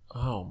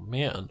 Oh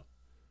man.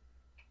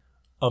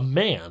 A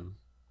man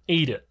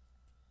ate it.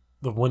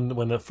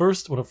 When it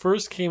first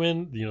came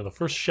in, the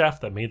first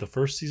chef that made the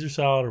first Caesar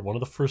salad, or one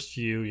of the first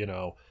few, it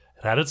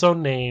had its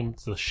own name.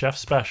 It's the chef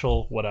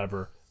special,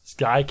 whatever. This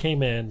guy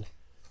came in,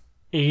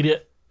 ate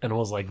it, and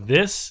was like,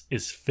 this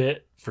is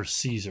fit for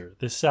Caesar.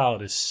 This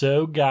salad is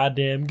so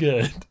goddamn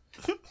good.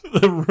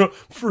 The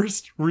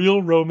first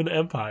real Roman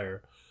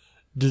Empire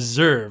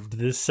deserved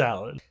this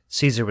salad.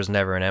 Caesar was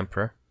never an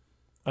emperor.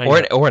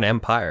 Or an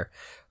empire.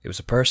 It was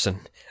a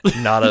person,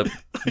 not a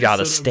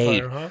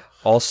state. Empire, huh?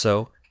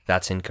 Also,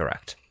 that's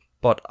incorrect.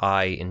 But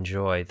I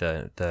enjoy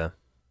the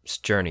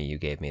journey you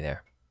gave me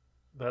there.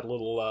 That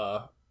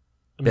little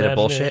bit of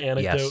bullshit?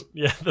 anecdote.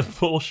 Yes. Yeah, the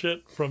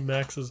bullshit from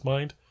Max's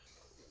mind.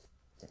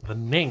 The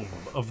name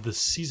of the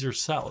Caesar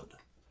salad.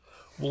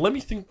 Well, let me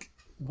think.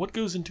 What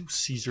goes into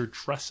Caesar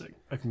dressing?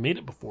 I've made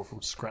it before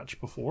from scratch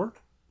before.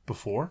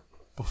 With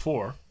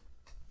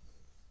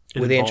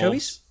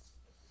anchovies?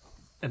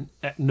 And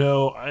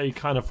no, I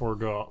kind of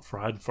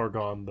had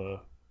foregone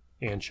the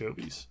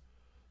anchovies.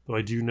 Though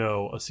I do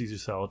know a Caesar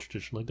salad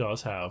traditionally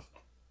does have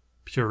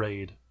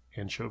pureed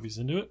anchovies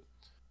into it.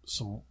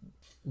 Some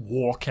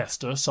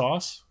Worcester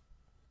sauce,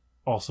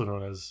 also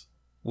known as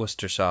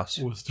Worcester sauce.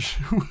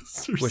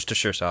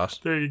 Worcestershire sauce.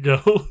 There you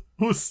go.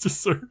 Worcester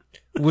sauce.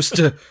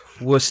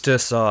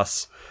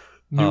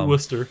 New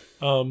Worcester.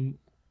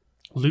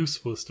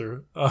 Loose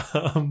Worcester.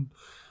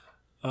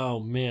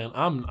 Oh man,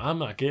 I'm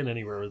not getting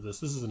anywhere with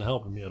this. This isn't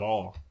helping me at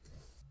all.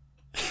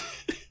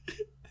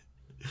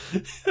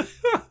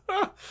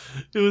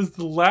 It was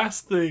the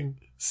last thing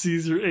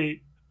Caesar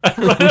ate.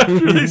 Right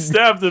after they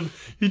stabbed him,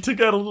 he took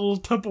out a little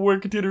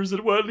Tupperware container and said,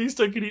 well, at least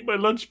I can eat my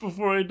lunch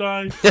before I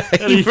die.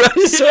 And he ate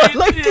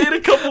a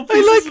couple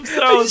pieces of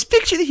salad. I just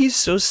picture that he's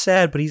so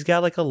sad, but he's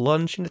got like a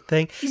lunch and a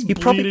thing. He's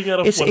bleeding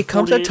out of it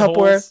comes out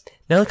Tupperware. holes?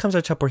 Now it comes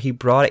out Tupperware. He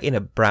brought it in a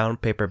brown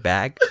paper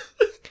bag.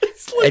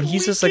 And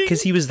he's just like,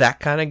 because he was that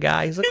kind of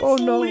guy. He's like, oh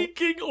no.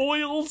 Leaking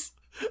oils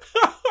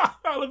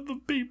out of the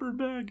paper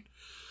bag.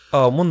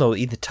 Oh, well, no,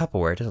 eat the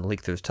Tupperware. It doesn't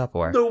leak through the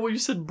Tupperware. No, well, you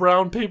said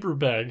brown paper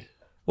bag.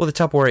 Well, the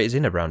Tupperware is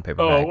in a brown paper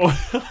bag.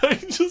 Oh, I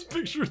just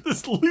picture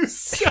this loose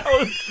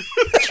salad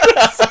with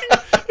dressing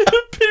in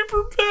a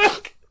paper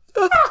bag.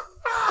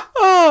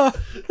 Oh,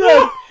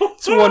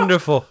 it's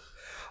wonderful.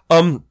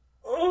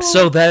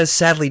 So that is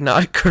sadly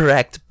not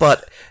correct,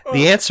 but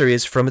the answer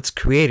is from its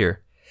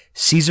creator,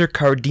 Caesar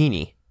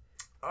Cardini,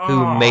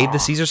 who made the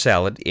Caesar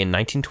salad in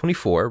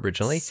 1924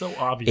 originally So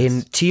obvious.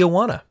 in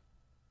Tijuana.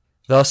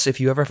 Thus, if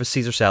you ever have a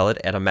Caesar salad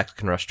at a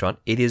Mexican restaurant,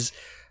 it is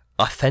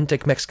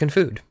authentic Mexican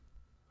food.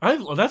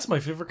 That's my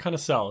favorite kind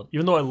of salad.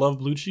 Even though I love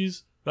blue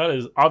cheese, that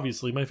is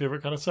obviously my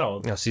favorite kind of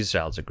salad. No, Caesar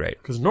salads are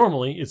great. Because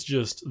normally it's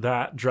just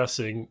that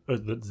dressing,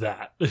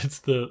 it's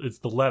the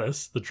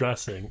lettuce, the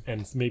dressing,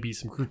 and maybe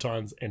some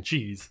croutons and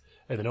cheese,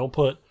 and they don't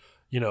put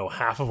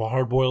half of a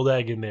hard boiled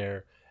egg in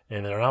there,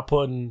 and they're not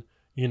putting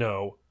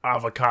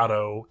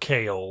avocado,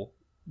 kale,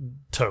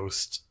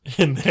 toast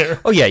in there.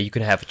 Oh yeah, you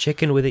can have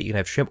chicken with it, you can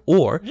have shrimp,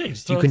 or Yeah,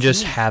 you can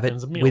just have it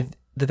with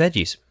the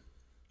veggies.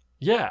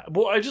 Yeah,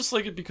 well, I just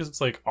like it because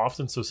it's like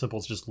often so simple.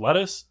 It's just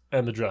lettuce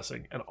and the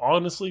dressing, and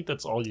honestly,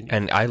 that's all you need.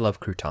 And I love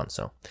croutons,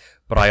 so.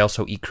 But I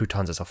also eat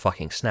croutons as a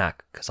fucking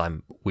snack, because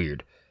I'm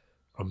weird.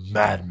 A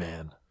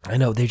madman. I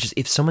know, they just,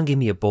 if someone gave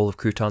me a bowl of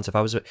croutons, if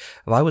I was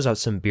out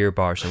some beer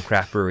bar, some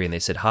craft brewery, and they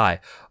said, hi,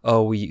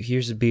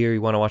 here's a beer,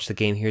 you want to watch the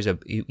game,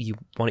 you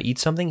want to eat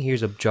something,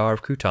 here's a jar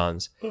of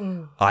croutons,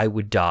 I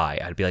would die.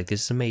 I'd be like,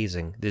 this is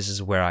amazing, this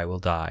is where I will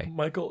die.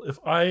 Michael, if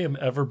I am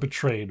ever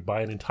betrayed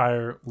by an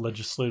entire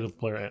legislative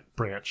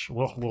branch,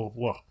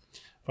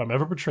 if I'm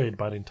ever betrayed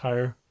by an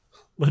entire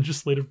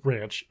legislative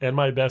branch and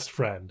my best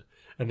friend,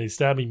 and they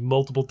stab me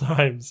multiple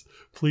times,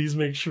 please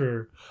make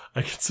sure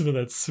I get some of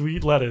that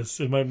sweet lettuce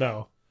in my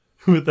mouth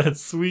with that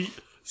sweet,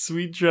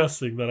 sweet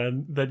dressing that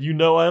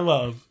I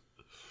love.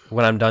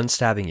 When I'm done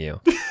stabbing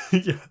you,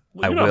 Yeah,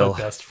 well, I you're not will. my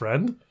best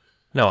friend.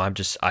 No,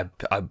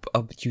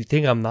 you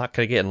think I'm not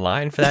going to get in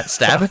line for that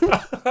stabbing?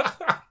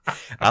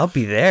 I'll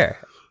be there.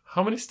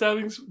 How many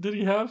stabbings did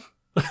he have?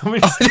 How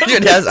many I thought you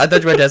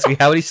were going to ask me,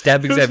 how many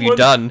stabbings have you one-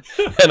 done?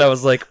 And I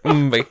was like,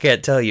 I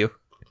can't tell you.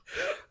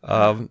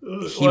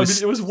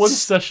 it was one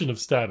session of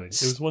stabbing.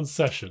 It was one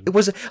session. It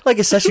was like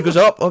a session goes,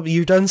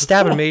 you're done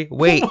stabbing me.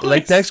 Wait,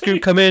 like next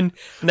group come in.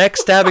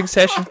 Next stabbing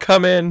session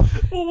come in.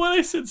 Well, when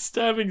I said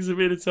stabbings, it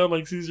made it sound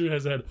like Caesar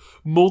has had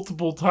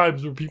multiple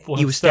times where people have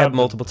He was stabbed him.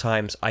 multiple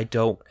times. I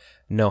don't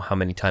know how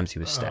many times he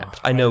was stabbed.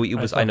 I I know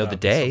thought the that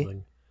day. was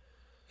something.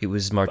 It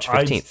was March The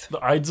Ides- 15th.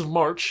 The Ides of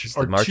March It's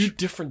the are March- 2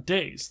 different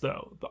days,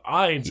 though. The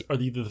Ides are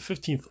either the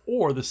 15th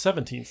or the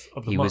 17th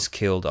of the He month. was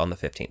killed on the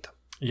 15th.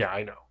 Yeah,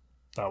 I know.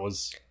 That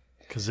was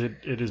because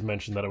it is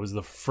mentioned that it was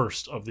the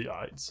first of the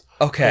Ides.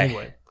 Okay.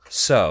 Anyway,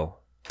 So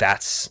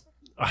that's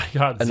I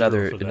got another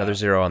zero for that. another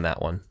zero on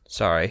that one.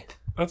 Sorry.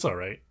 That's all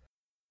right.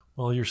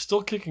 Well, you're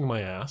still kicking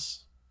my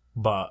ass,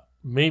 but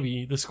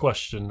maybe this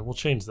question will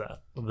change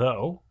that.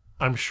 Though,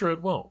 I'm sure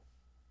it won't.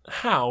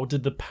 How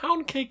did the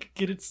pound cake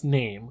get its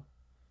name?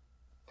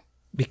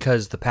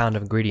 Because the pound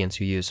of ingredients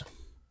you use.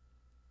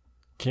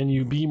 Can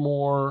you be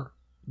more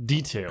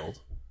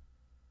detailed?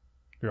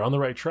 You're on the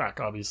right track,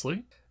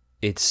 obviously.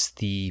 It's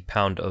the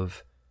pound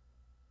of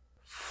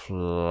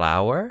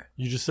flour?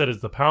 You just said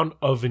it's the pound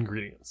of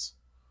ingredients.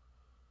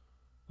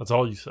 That's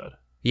all you said.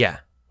 Yeah.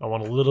 I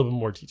want a little bit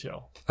more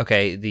detail.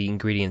 Okay, the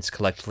ingredients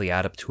collectively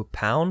add up to a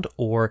pound,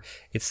 or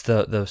it's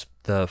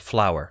the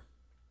flour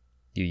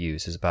you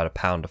use is about a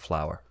pound of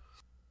flour.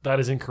 That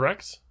is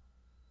incorrect.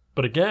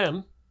 But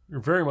again, you're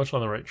very much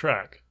on the right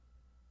track.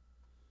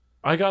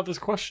 I got this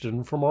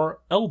question from our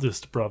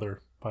eldest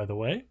brother, by the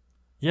way.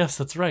 Yes,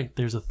 that's right.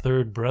 There's a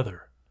third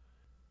brother.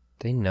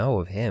 They know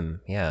of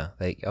him. Yeah.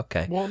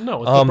 Okay. Well,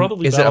 no, it's the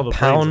brotherly is it battle a of the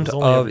pound brains. It's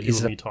only ever of- you is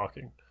and it a- me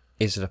talking.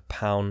 Is it a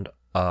pound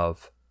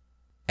of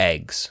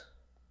eggs?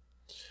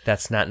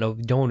 That's not no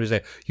one would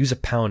say use a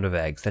pound of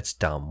eggs. That's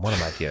dumb. What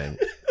am I doing?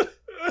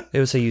 They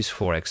would say use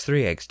 4 eggs,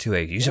 3 eggs, 2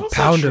 eggs. Use No, a that's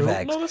not pound of true.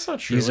 eggs. No, that's not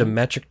true. Use a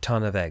metric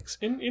ton of eggs.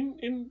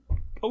 In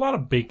a lot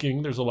of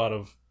baking, there's a lot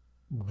of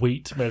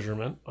weight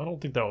measurement. I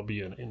don't think that would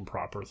be an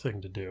improper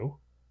thing to do.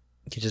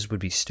 It just would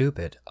be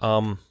stupid.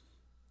 Well,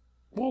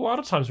 a lot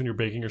of times when you're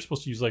baking, you're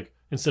supposed to use, like,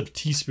 instead of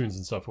teaspoons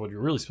and stuff, what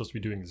you're really supposed to be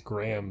doing is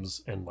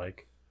grams and,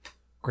 like,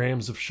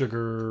 grams of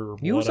sugar,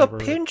 Use whatever. a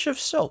pinch of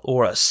salt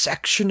or a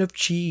section of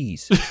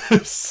cheese.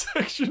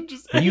 Section,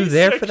 just Were you any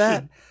there for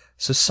that? section.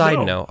 So, side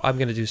No. note, I'm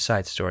going to do a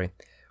side story.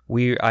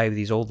 I have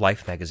these old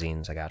Life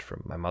magazines I got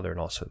from my mother and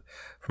also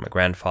from my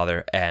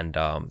grandfather, and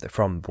they're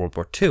from World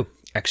War II.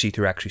 Actually,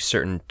 through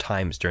certain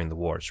times during the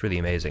war. It's really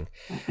amazing.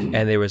 And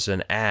there was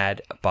an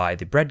ad by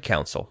the Bread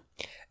Council,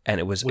 and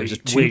it was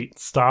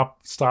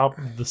Stop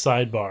the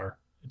sidebar.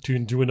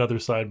 Do another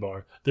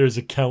sidebar. There's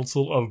a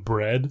council of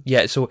bread.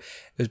 Yeah, so it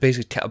was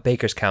basically a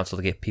baker's council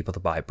to get people to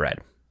buy bread.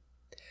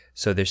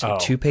 So there's a Oh,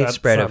 two-page that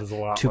spread sounds of a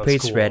lot two-page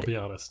less cool, spread I'll be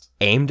honest.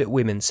 aimed at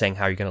women, saying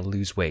how you're going to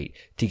lose weight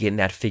to get in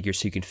that figure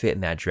so you can fit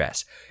in that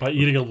dress. By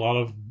eating a lot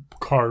of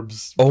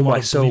carbs. Oh a lot my,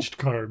 of so- bleached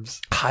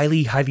carbs.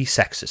 Highly, highly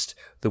sexist,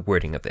 the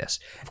wording of this.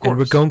 Of And we're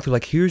course. going through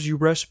like, here's your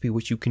recipe,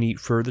 which you can eat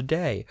for the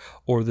day,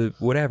 or the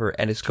whatever,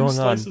 and it's 2 going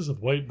on. slices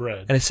of white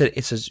bread. And it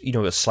says,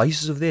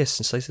 slices of this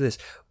and slices of this,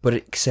 but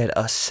it said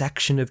a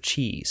section of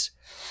cheese.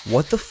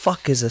 What the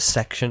fuck is a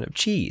section of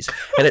cheese?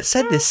 And it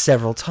said this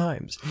several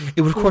times.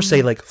 It would, of course,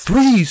 say like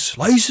 3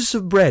 slices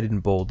of bread in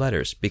bold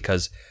letters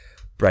because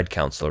bread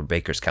council or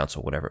baker's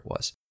council, whatever it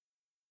was.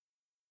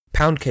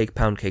 Pound cake,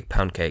 pound cake,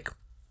 pound cake.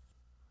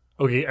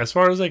 Okay, as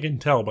far as I can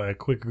tell by a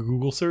quick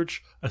Google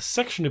search, a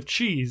section of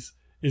cheese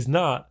is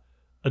not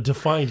a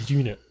defined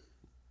unit.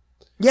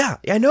 Yeah,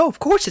 I know. Of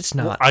course, it's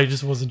not. I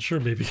just wasn't sure.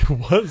 Maybe it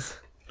was.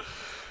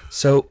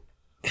 So.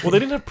 Well, they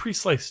didn't have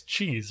pre-sliced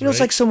cheese, You know, right? it's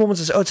like someone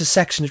says, "Oh, it's a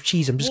section of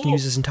cheese. I'm just going to Well-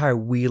 use this entire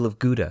wheel of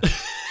Gouda."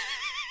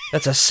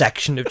 That's a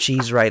section of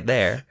cheese right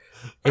there.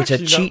 It's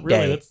Actually, a cheat not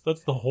really. day.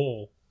 That's the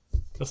whole.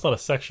 That's not a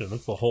section.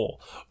 That's the whole.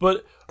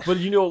 But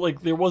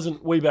like there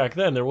wasn't way back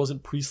then. There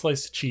wasn't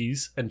pre-sliced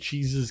cheese, and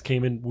cheeses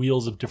came in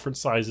wheels of different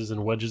sizes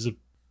and wedges of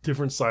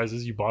different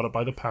sizes. You bought it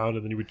by the pound,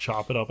 and then you would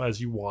chop it up as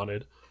you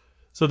wanted.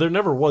 So there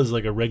never was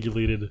like a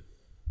regulated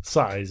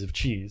size of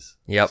cheese.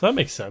 Yep. So that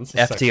makes sense. a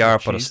section FDR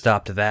of put a cheese.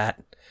 stop to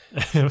that.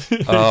 They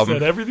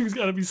said everything's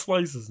got to be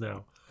slices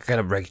now. I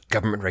got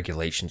government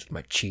regulations with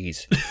my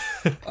cheese.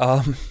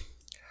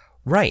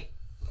 Right.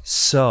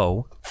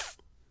 So,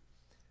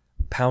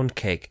 pound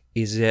cake,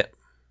 is it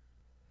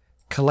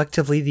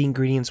collectively the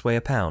ingredients weigh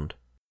a pound?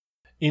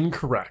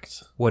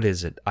 Incorrect. What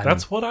is it?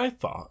 That's what I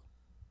thought.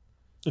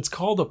 It's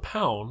called a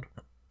pound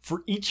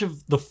for each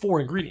of the 4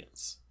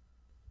 ingredients.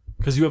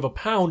 Because you have a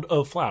pound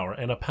of flour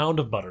and a pound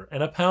of butter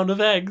and a pound of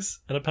eggs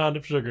and a pound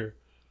of sugar.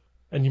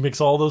 And you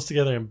mix all those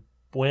together and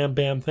wham,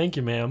 bam, thank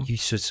you, ma'am.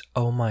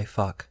 oh my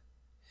fuck.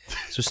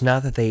 So it's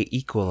not that they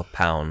equal a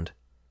pound.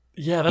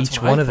 Yeah, that's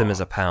Each what one I of them thought.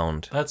 is a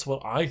pound. That's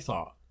what I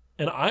thought.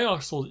 And I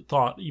also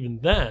thought even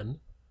then,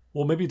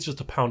 well, maybe it's just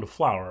a pound of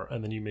flour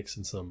and then you mix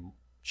in some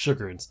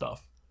sugar and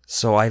stuff.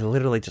 So I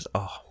literally just,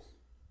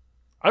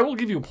 I will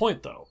give you a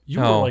point, though. You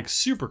were Oh. like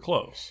super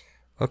close.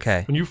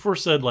 okay. When you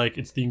first said like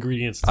it's the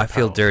ingredients. It's a I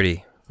feel pound.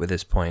 dirty with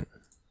this point.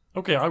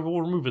 Okay, I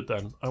will remove it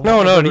then. I No,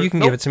 won't remember- you can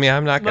Nope. give it to me.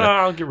 I'm not No, gonna.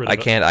 I'll get rid of I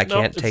it. can't. I Nope,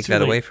 can't it's take too that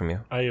late. away from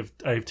you. I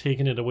have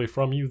taken it away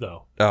from you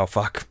though. Oh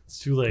fuck. It's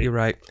too late. You're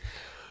right.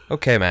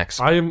 Okay, Max.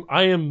 I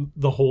am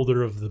the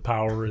holder of the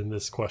power in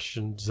this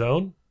question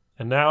zone,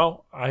 and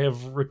now I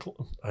have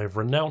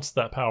renounced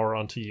that power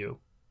onto you.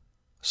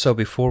 So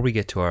before we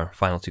get to our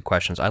final 2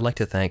 questions, I'd like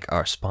to thank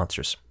our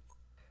sponsors.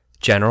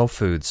 General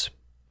Foods.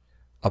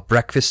 A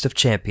breakfast of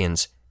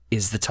champions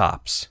is the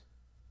tops.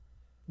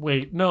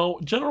 Wait, no,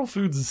 General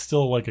Foods is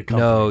still like a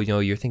company. No,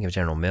 you're thinking of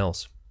General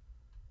Mills.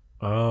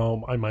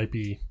 I might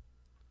be.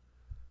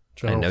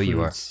 General know you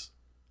are. Foods.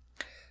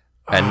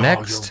 And Oh,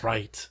 next- you're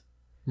right.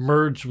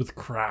 Merged with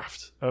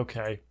Kraft.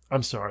 Okay,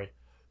 I'm sorry.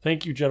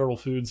 Thank you, General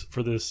Foods,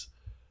 for this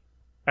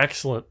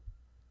excellent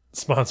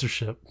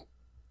sponsorship.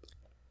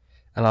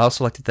 And I'd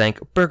also like to thank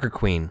Burger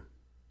Queen.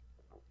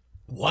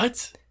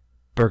 What?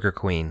 Burger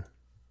Queen.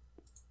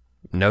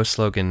 No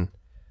slogan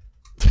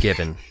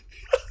given.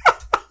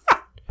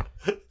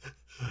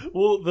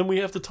 Well, then we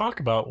have to talk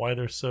about why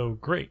they're so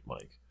great,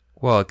 Mike.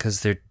 Well,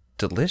 because they're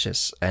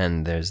delicious.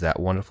 And there's that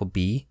wonderful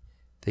bee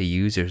they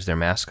use as their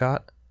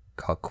mascot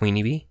called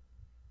Queenie Bee.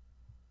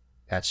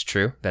 That's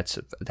true. That's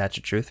a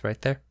truth right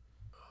there.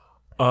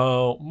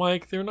 Oh,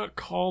 Mike, they're not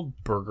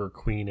called Burger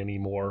Queen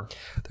anymore.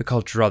 They're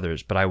called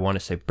Druthers, but I want to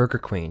say Burger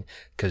Queen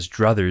because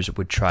Druthers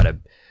would try to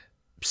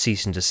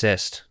cease and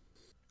desist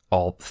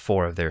all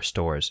 4 of their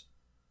stores.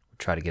 Would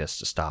try to get us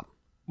to stop.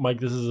 Mike,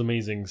 this is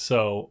amazing.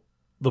 So,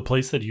 the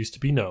place that used to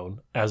be known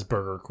as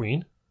Burger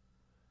Queen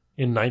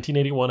in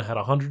 1981 had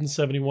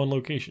 171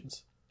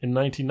 locations. In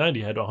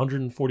 1990 had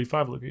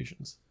 145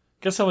 locations.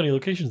 Guess how many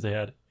locations they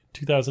had in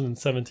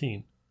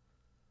 2017?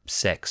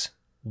 6.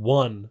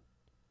 1.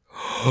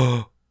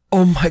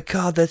 Oh my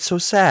god, that's so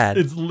sad.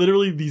 It's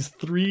literally these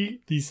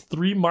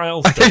three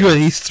miles. I think of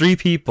these 3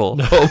 people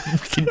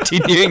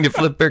continuing to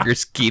flip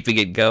burgers, keeping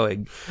it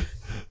going.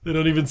 They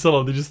don't even sell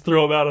them; they just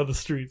throw them out on the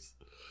streets.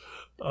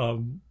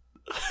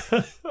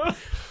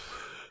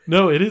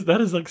 No, it is.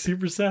 That is like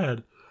super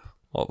sad.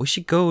 Well, we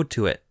should go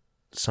to it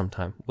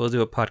sometime. We'll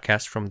do a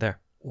podcast from there.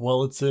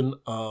 Well, it's in.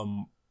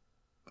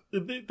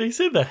 They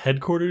say the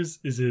headquarters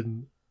is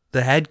in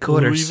The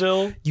headquarters.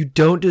 Louisville. You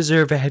don't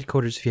deserve a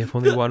headquarters if you have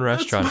only one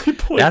restaurant. That's my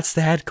point. That's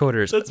the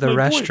headquarters. That's the my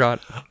point.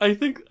 restaurant. I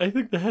think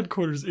the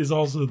headquarters is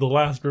also the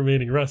last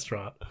remaining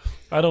restaurant.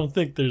 I don't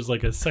think there's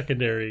like a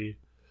secondary.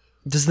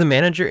 Does the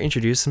manager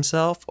introduce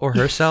himself or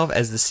herself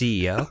as the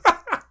CEO?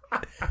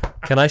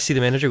 Can I see the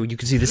manager? You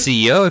can see the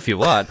CEO if you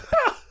want.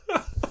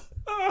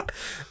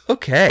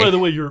 Okay. By the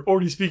way, you're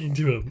already speaking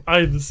to him. I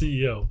am the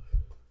CEO.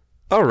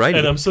 All right.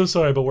 And I'm so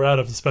sorry, but we're out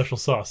of the special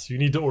sauce. You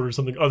need to order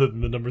something other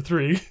than the number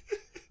 3.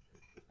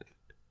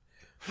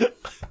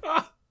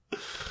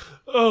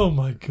 Oh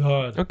my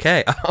god.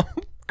 Okay.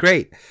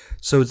 Great.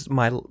 So it's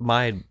my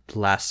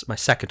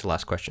second to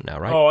last question now,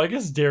 right? Oh, I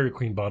guess Dairy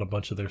Queen bought a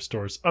bunch of their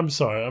stores. I'm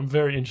sorry. I'm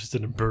very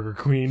interested in Burger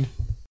Queen.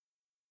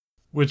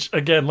 which,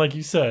 again, like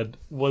you said,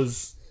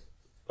 was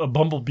a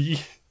bumblebee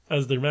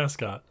as their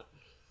mascot.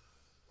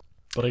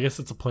 But I guess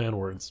it's a play on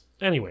words.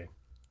 Anyway,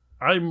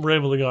 I'm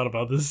rambling on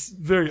about this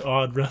very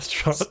odd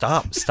restaurant.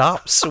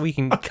 Stop, so we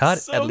can cut.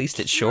 So At least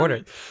it's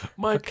shorter.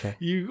 Mike, Okay.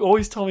 you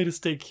always tell me to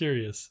stay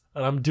curious,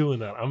 and I'm doing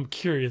that. I'm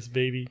curious,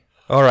 baby.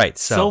 All right,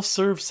 so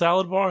Self-serve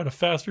salad bar in a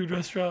fast food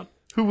restaurant?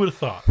 Who would have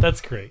thought? That's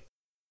great.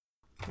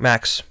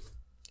 Max,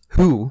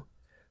 who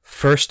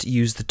first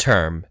used the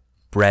term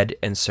bread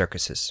and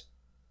circuses?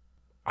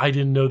 I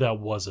didn't know that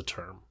was a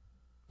term.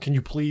 Can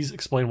you please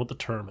explain what the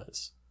term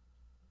is?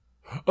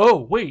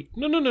 Oh, wait.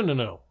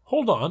 No.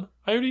 Hold on.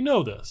 I already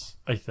know this,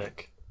 I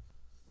think.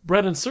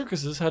 Bread and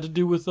circuses had to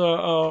do with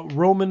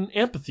Roman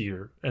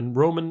amphitheater and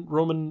Roman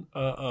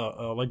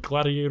like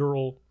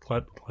gladiatorial.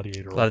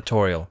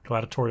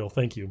 Gladiatorial.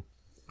 Thank you.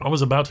 I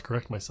was about to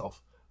correct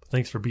myself, but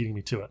thanks for beating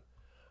me to it.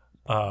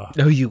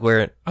 No, you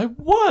weren't. I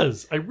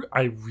was.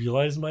 I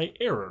realized my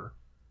error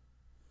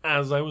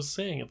as I was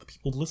saying it. The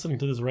people listening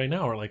to this right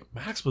now are like,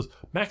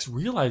 Max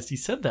realized he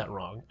said that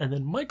wrong, and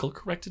then Michael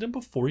corrected him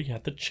before he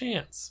had the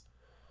chance.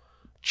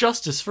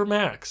 Justice for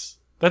Max.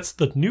 That's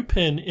the new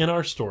pin in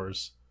our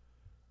stores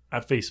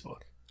at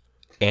Facebook.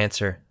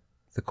 Answer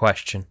the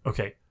question.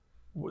 Okay.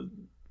 What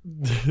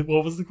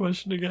was the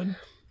question again?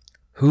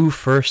 Who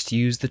first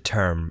used the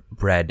term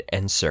bread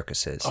and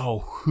circuses? Oh,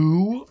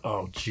 who?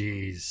 Oh,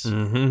 jeez.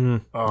 Mm-hmm.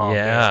 Oh,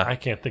 yeah. man, I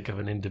can't think of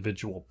an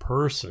individual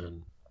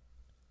person.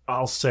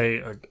 I'll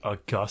say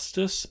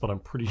Augustus, but I'm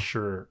pretty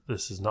sure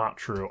this is not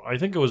true. I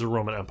think it was a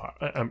Roman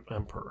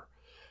emperor.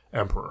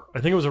 I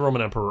think it was a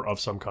Roman emperor of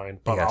some kind,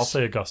 but Yes. I'll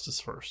say Augustus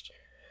first.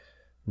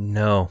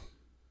 No,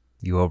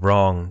 you are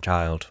wrong,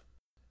 child.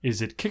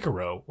 Is it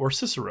Cicero or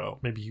Cicero?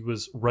 Maybe he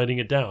was writing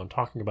it down,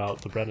 talking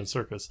about the bread and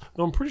circus.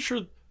 Though I'm pretty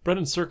sure bread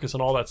and circus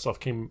and all that stuff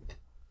came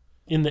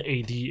in the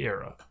AD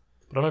era,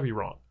 but I might be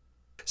wrong.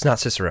 It's not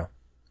Cicero.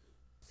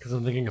 Because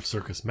I'm thinking of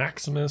Circus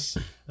Maximus,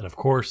 and of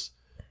course,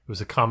 it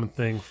was a common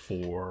thing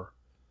for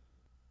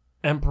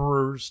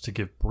emperors to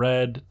give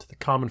bread to the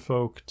common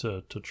folk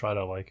to try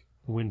to like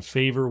win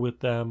favor with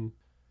them.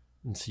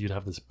 And so you'd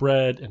have this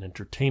bread and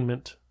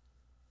entertainment.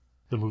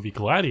 The movie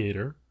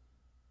Gladiator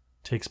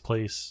takes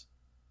place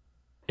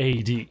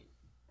AD.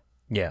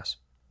 Yes,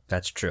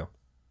 that's true.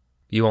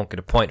 You won't get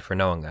a point for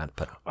knowing that,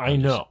 but I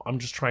know. I'm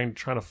just trying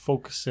to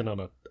focus in on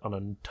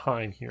a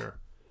time here,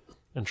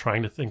 and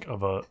trying to think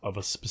of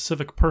a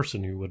specific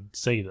person who would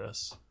say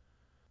this.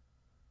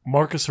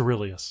 Marcus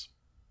Aurelius.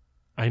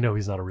 I know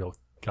he's not a real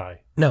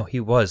guy. No, he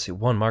was.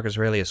 Marcus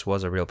Aurelius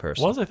was a real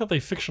person. I thought they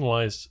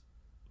fictionalized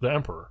the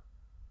emperor.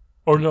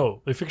 Or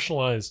no, they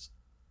fictionalized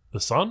the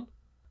son?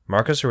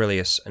 Marcus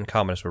Aurelius and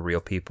Commodus were real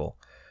people.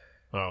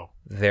 Oh.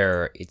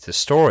 The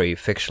story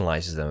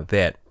fictionalizes them a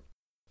bit,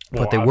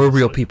 but Well, they were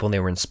real obviously. people and they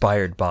were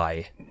inspired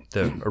by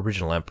the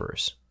original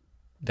emperors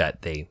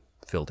that they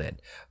filled in.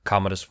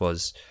 Commodus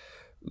was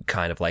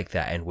kind of like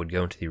that and would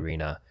go into the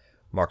arena.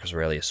 Marcus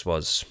Aurelius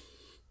was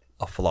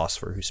a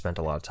philosopher who spent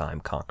a lot of time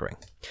conquering.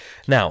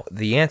 Now,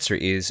 the answer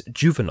is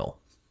Juvenal.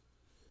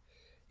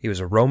 He was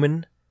a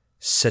Roman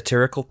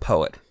satirical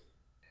poet,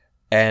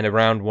 and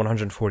around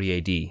 140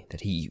 AD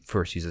that he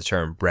first used the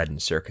term bread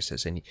and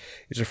circuses, and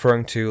he's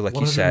referring to, like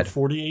you said,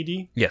 140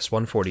 AD? yes,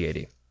 140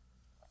 AD.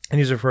 And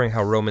he's referring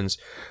how Romans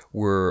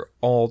were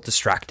all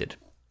distracted.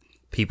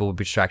 People would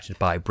be distracted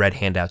by bread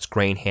handouts,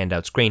 grain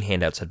handouts. Grain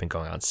handouts had been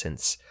going on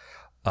since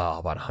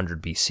about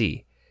 100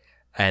 BC.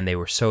 And they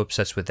were so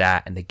obsessed with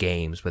that and the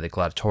games, whether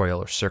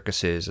gladiatorial or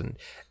circuses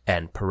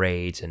and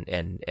parades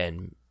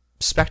and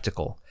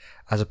spectacle,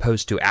 as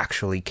opposed to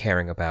actually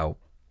caring about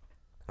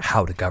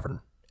how to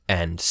govern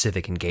and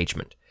civic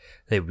engagement.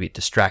 They would be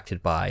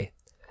distracted by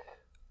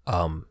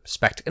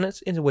spectacle. And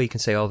it's, in a way you can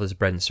say, oh, there's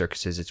bread and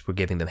circuses. We're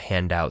giving them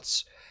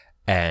handouts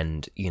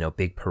and,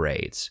 big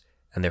parades.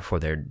 And therefore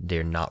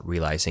they're not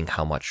realizing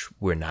how much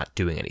we're not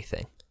doing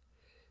anything.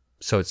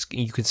 So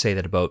you can say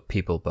that about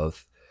people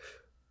both,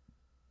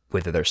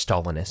 whether they're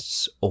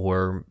Stalinists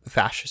or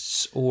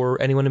fascists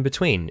or anyone in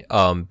between.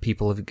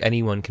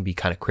 Anyone can be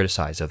kind of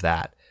criticized of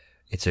that.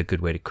 It's a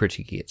good way to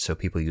critique it, so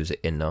people use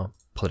it in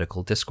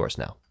political discourse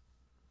now.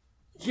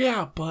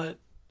 Yeah, but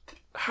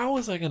how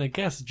was I going to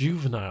guess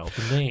juvenile,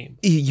 the name?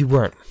 You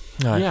weren't.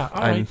 Yeah,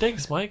 all right,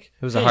 thanks, Mike.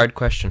 It was a hard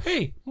question.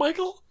 Hey,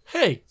 Michael.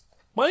 Hey,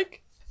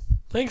 Mike.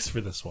 Thanks for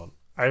this one.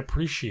 I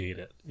appreciate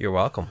it. You're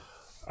welcome.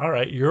 All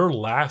right, your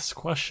last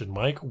question,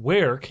 Mike.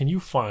 Where can you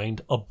find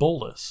a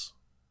bolus?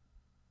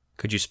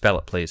 Could you spell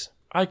it, please?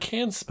 I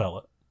can spell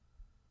it.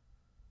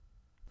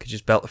 Could you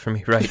spell it for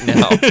me right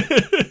now?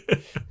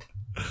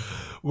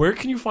 Where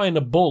can you find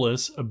a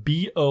bolus?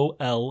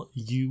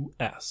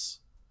 BOLUS.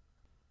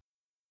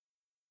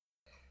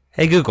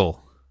 Hey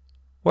Google,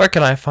 where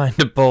can I find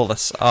a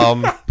bolus?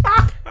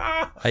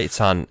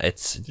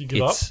 It's you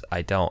give up?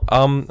 I don't.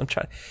 I'm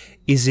trying.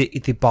 Is it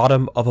at the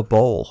bottom of a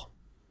bowl?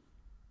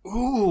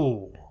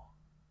 Ooh,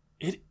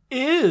 it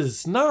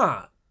is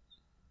not.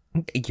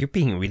 You're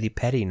being really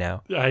petty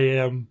now. I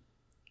am.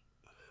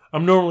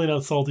 I'm normally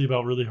not salty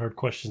about really hard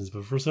questions,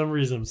 but for some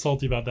reason I'm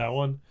salty about that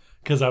one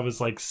because I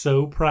was like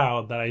so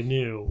proud that I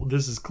knew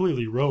this is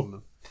clearly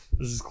Roman.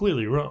 This is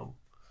clearly Rome.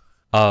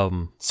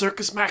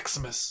 Circus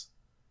Maximus.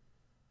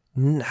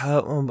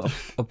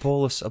 A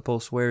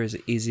bolus. Where is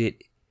it? Is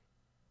it?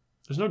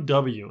 There's no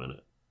W in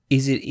it.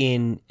 Is it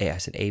in? I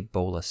said a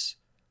bolus.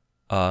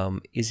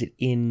 Is it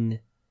in?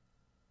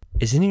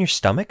 Is it in your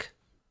stomach?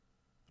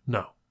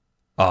 No.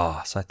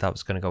 Oh, so I thought I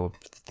was gonna go with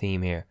the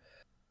theme here.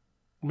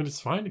 I mean, it's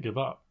fine to give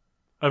up.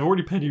 I've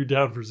already pinned you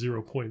down for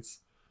 0 points.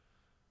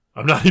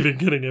 I'm not even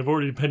kidding. I've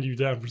already pinned you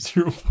down for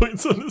 0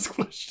 points on this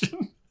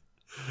question.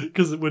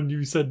 Because when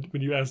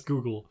you asked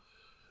Google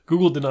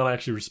did not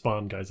actually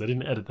respond, guys. I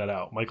didn't edit that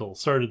out. Michael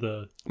started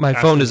the... My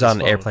phone is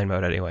on airplane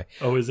mode anyway.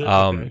 Oh, is it?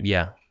 Okay.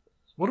 Yeah.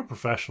 What a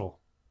professional.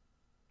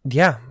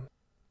 Yeah.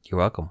 You're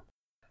welcome.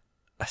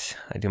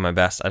 I do my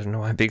best. I don't know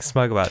why I'm being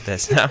smug about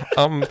this.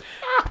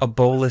 A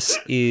bolus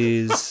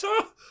is...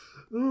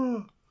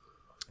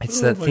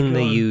 It's that thing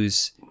they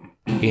use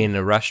in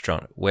a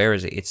restaurant. Where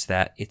is it? It's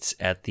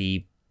at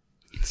the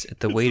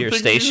waiter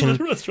station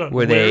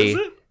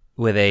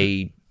where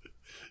they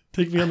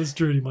take me on this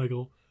journey,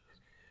 Michael.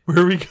 Where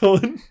are we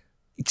going?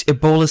 A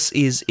bolus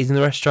is in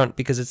the restaurant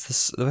because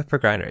it's the pepper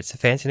grinder. It's a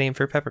fancy name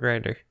for a pepper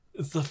grinder.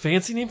 It's the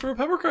fancy name for a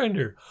pepper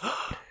grinder.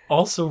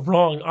 Also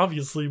wrong,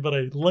 obviously, but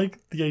I like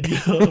the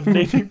idea of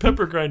naming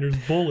pepper grinders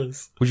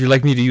bolus. Would you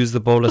like me to use the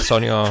bolus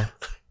on your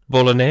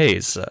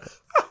bolognese?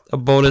 A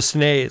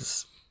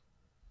bolus-naise.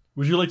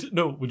 Would you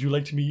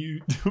like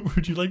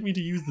me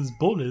to use this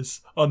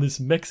bolus on this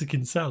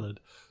Mexican salad?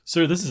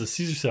 Sir, this is a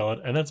Caesar salad,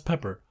 and that's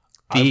pepper.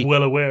 I'm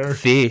well aware.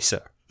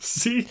 Sir.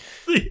 See?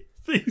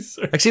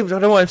 Sir. Actually, I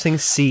don't know why I'm saying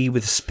C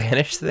with a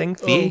Spanish thing.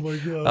 Oh my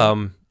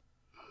god.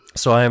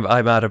 So I'm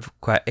out of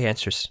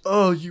answers.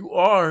 Oh, you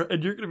are,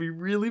 and you're going to be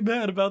really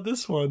mad about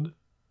this one.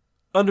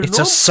 It's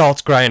a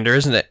salt grinder,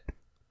 isn't it?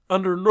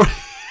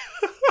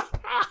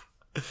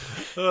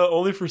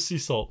 Only for sea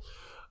salt.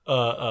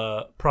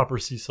 Proper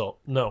sea salt.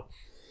 No.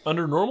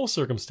 Under normal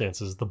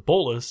circumstances, the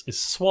bolus is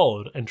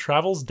swallowed and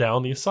travels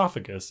down the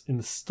esophagus in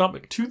the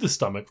stomach to the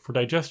stomach for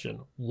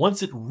digestion.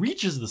 Once it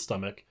reaches the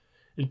stomach,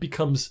 it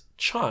becomes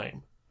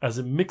chyme as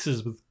it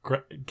mixes with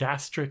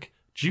gastric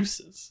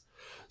juices.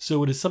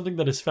 So it is something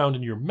that is found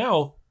in your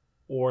mouth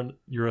or in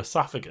your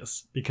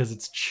esophagus because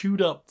it's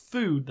chewed up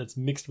food that's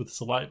mixed with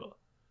saliva.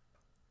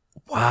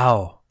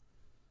 Wow.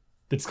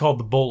 It's called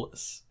the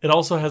bolus. It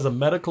also has a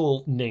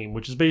medical name,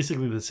 which is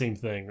basically the same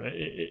thing.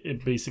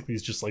 It basically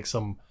is just like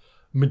some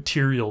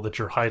material that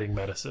you're hiding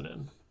medicine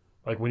in.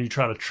 Like when you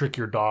try to trick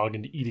your dog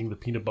into eating the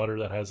peanut butter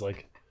that has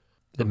like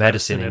the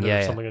medicine in it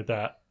or something like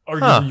that.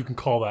 Arguably, you can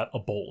call that a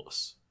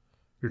bolus.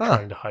 You're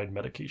trying to hide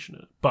medication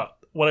in it. But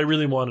what I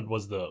really wanted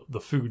was the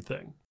food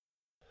thing.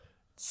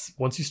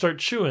 Once you start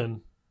chewing,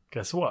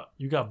 guess what?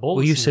 You got bolus.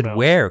 Well, you in said your mouth.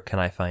 where can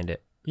I find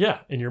it? Yeah,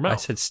 in your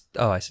mouth.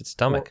 I said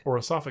stomach. Or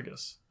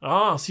esophagus.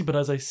 See, but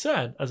as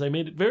I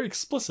made it very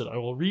explicit, I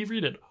will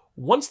reread it.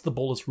 Once the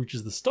bolus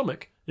reaches the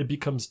stomach, it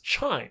becomes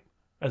chyme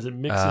as it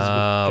mixes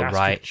with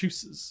gastric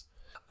juices.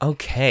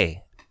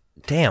 Okay.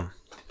 Damn.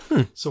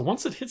 So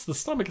once it hits the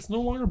stomach, it's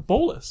no longer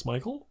bolus,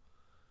 Michael.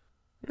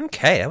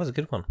 Okay, that was a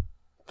good one.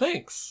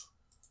 Thanks.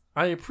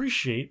 I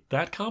appreciate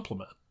that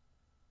compliment.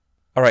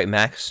 All right,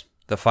 Max.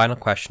 The final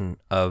question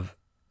could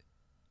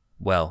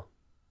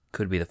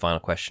be the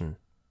final question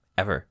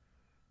ever.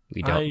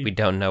 We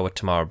don't know what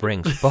tomorrow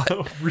brings, but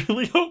I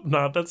really hope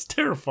not. That's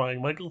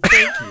terrifying, Michael.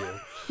 Thank you.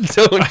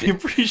 I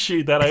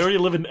appreciate that. I already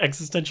live in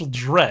existential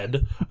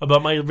dread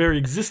about my very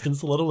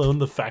existence, let alone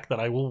the fact that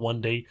I will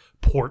one day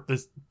port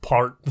this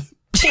mortal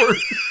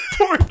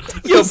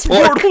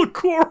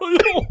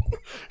coil.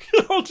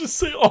 I'll just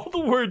say all the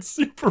words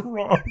super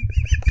wrong.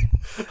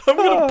 I'm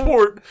gonna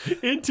port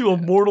into a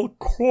mortal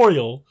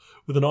coil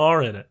with an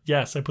R in it.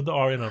 Yes, I put the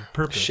R in on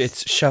purpose.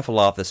 It's shuffle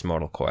off this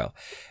mortal coil.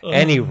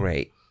 Any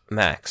rate,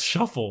 Max.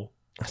 Shuffle.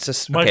 It's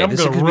just Mike, okay. I'm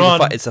This gonna could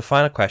run. be it's the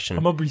final question.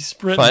 I'm gonna be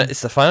sprinting.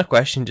 It's the final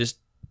question. Just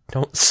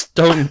don't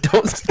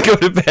go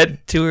to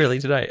bed too early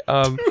tonight.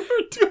 What?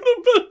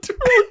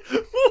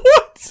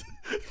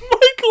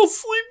 Michael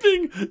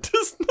sleeping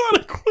does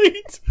not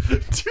equate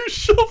to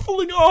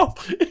shuffling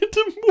off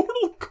into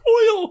mortal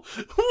coil.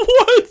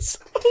 What?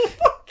 Oh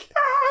my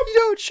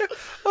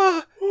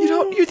god! You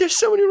don't. There's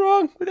so many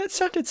wrong with that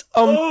sentence.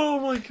 Oh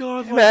my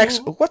god, Max.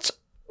 Michael.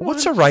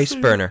 What's a rice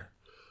burner?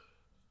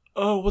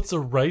 Oh, what's a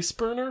rice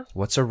burner?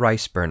 What's a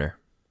rice burner?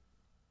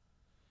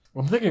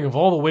 I'm thinking of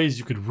all the ways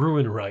you could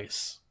ruin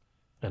rice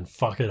and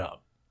fuck it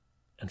up.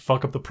 And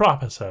fuck up the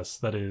process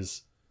that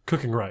is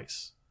cooking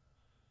rice.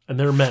 And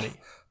there are many.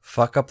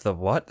 Fuck up the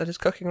what that is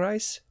cooking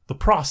rice? The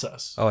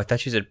process. Oh, I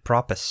thought you said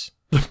propus.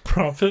 The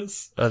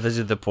process? Is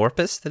it the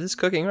porpoise that is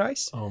cooking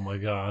rice? Oh my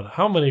god.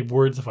 How many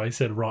words have I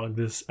said wrong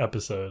this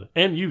episode?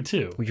 And you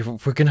too.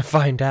 We're going to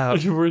find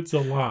out. Your words a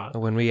lot.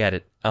 When we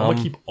edit. I'm going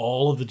to keep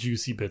all of the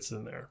juicy bits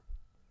in there.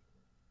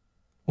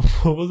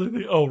 What was I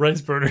thinking? Oh,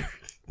 rice burner.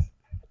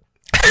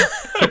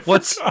 I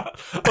was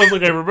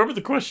like, I remember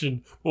the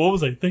question. What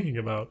was I thinking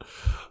about?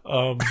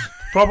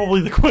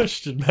 Probably the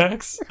question,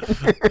 Max.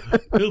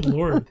 Good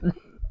lord.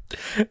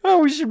 Oh,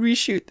 we should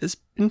reshoot this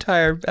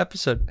entire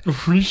episode.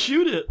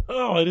 Reshoot it.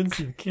 Oh, I didn't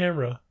see the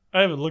camera.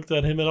 I haven't looked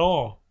at him at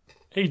all.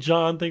 Hey,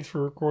 John, thanks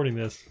for recording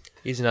this.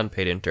 He's an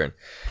unpaid intern.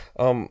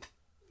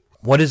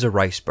 What is a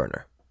rice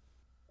burner?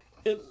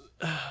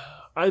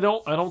 I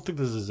don't think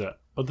this is it.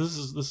 But this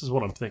is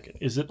what I'm thinking.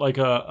 Is it like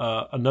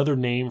another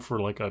name for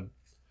like a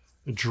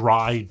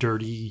dry,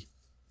 dirty,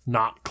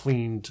 not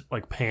cleaned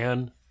like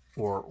pan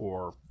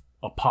or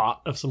a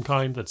pot of some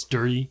kind that's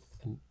dirty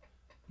and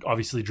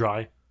obviously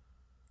dry?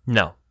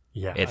 No.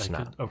 Yeah, it's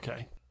not.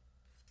 Okay.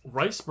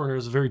 Rice burner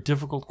is a very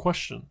difficult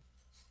question.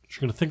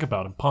 You're going to think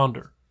about and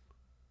ponder.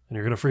 And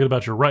you're going to forget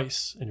about your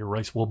rice, and your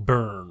rice will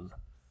burn.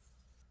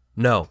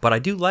 No, but I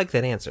do like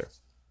that answer.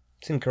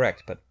 It's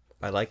incorrect, but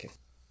I like it.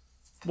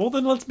 Well,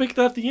 then let's make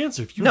that the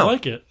answer. If you No.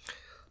 like it,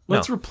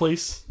 let's No.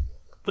 replace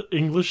the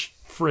English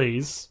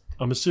phrase.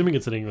 I'm assuming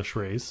it's an English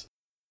phrase.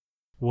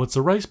 What's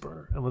a rice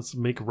burner? And let's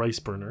make rice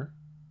burner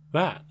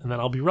that. And then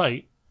I'll be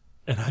right,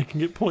 and I can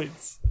get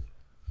points.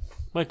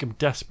 Mike, I'm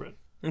desperate.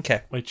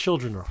 Okay. My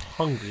children are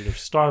hungry. They're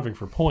starving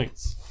for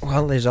points.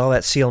 Well, there's all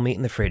that seal meat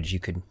in the fridge you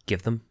could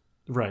give them.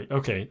 Right.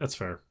 Okay, that's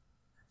fair.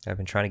 I've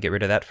been trying to get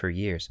rid of that for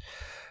years.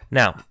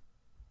 Now,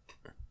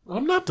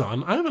 I'm not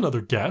done. I have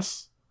another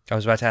guess. I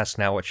was about to ask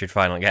now what's your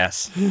final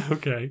guess.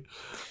 Okay.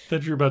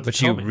 Thought you were about to But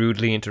tell you me.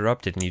 rudely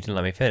interrupted and you didn't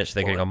let me finish.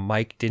 They're going to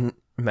go,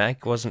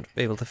 Mike wasn't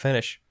able to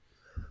finish.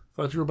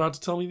 Thought you were about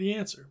to tell me the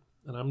answer,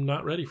 and I'm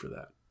not ready for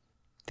that.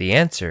 The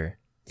answer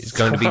is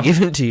going to be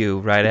given to you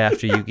right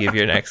after you give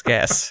your next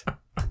guess.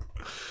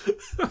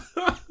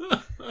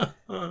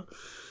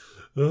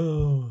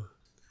 Oh.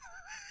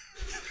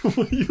 What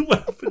are you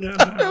laughing at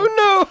now?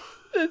 Oh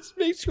no! It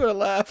makes you want to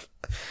laugh.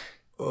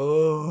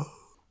 Oh.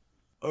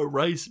 A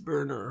rice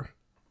burner.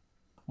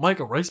 Mike,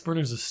 a rice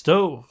burner is a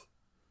stove.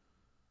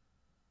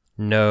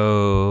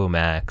 No,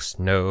 Max,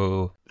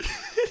 no.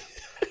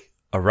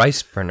 A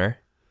rice burner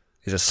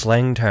is a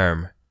slang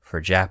term for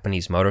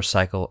Japanese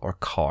motorcycle or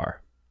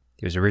car.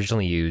 It was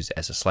originally used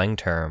as a slang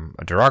term,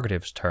 a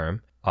derogative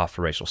term, off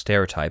racial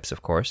stereotypes,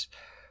 of course,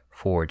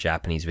 for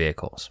Japanese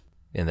vehicles,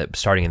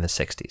 starting in the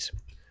 60s.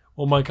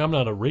 Well, Mike, I'm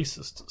not a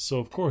racist, so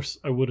of course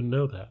I wouldn't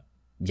know that.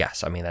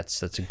 Yes, I mean,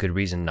 that's a good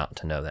reason not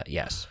to know that,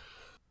 yes.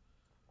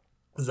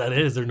 Is that it?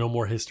 Is there no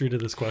more history to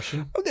this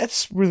question? Oh,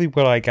 that's really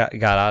what I got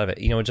out of it.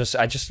 You know,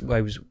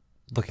 I was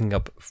looking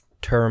up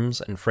terms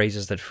and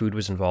phrases that food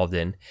was involved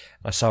in.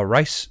 I saw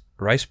rice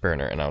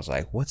burner, and I was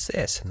like, "What's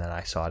this?" And then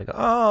I saw it. I go,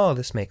 "Oh,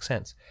 this makes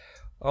sense."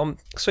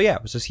 So yeah,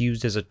 it was just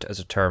used as a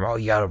term. Oh,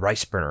 you got a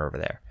rice burner over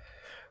there,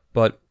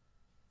 but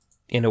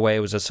in a way,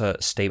 it was just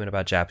a statement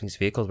about Japanese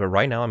vehicles. But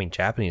right now, I mean,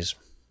 Japanese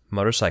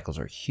motorcycles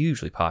are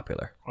hugely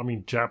popular. I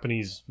mean,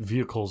 Japanese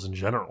vehicles in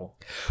general.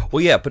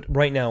 Well, yeah, but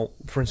right now,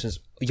 for instance,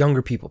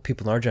 younger people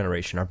in our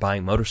generation are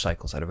buying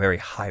motorcycles at a very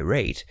high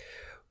rate.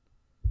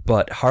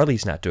 But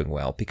Harley's not doing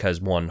well because,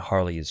 one,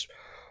 Harley is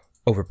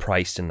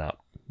overpriced and not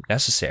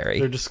necessary.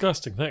 They're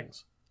disgusting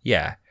things.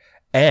 Yeah.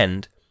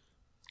 And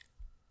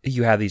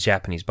you have these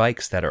Japanese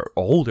bikes that are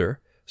older,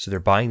 so they're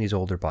buying these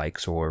older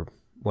bikes or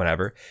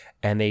whatever,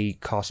 and they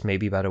cost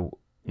maybe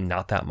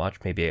not that much,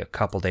 maybe a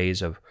couple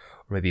days or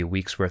maybe a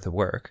week's worth of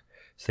work.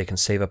 So they can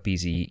save up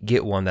easy,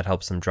 get one that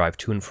helps them drive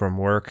to and from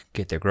work,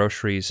 get their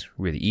groceries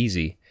really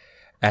easy.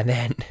 And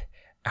then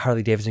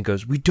Harley Davidson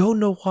goes, "We don't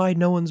know why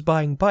no one's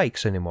buying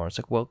bikes anymore." It's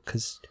like, well,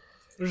 because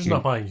They're just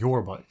not buying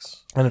your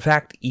bikes. And in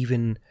fact,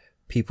 even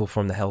people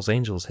from the Hells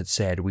Angels had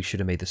said we should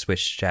have made the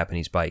switch to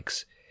Japanese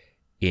bikes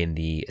in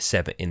the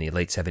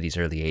late 70s,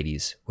 early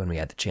 80s when we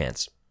had the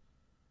chance.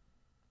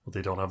 Well,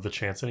 they don't have the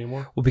chance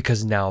anymore? Well,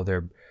 because now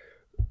their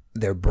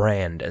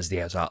brand as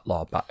the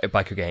outlaw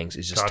biker gangs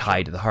is just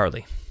tied to the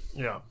Harley.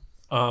 Yeah.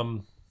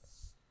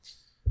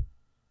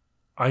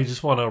 I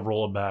just want to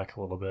roll it back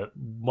a little bit.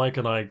 Mike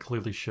and I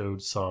clearly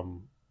showed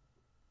some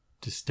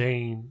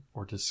disdain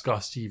or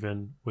disgust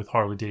even with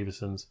Harley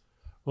Davidsons.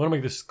 I want to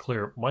make this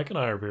clear. Mike and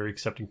I are very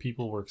accepting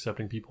people. We're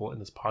accepting people in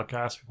this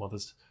podcast. We want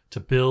this to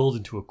build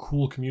into a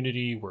cool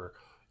community where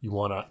you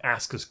want to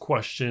ask us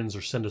questions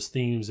or send us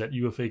themes at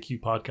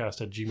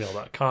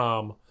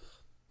ufaqpodcast@gmail.com.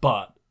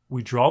 But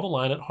we draw the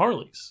line at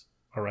Harleys.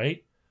 All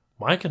right?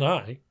 Mike and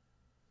I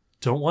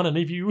don't want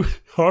any of you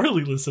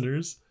Harley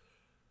listeners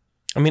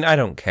I mean, I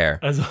don't care.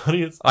 as an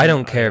audience. I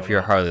don't care if you're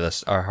a Harley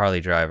or Harley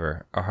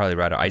driver or Harley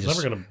rider. It's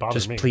never going to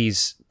bother me.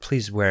 please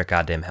wear a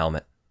goddamn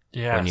helmet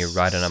when you're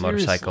riding a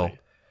motorcycle. Seriously.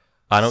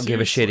 I don't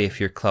give a shit Seriously. if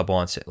your club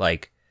wants it.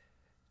 Like,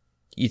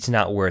 it's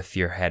not worth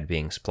your head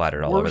being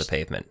splattered all over the Worst-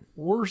 pavement.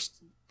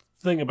 Worst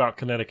thing about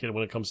Connecticut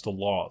when it comes to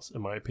laws,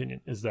 in my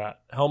opinion, is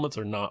that helmets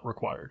are not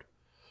required.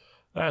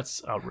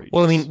 That's outrageous.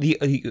 Well, I mean,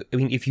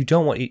 if you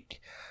don't want,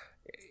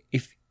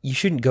 if you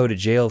shouldn't go to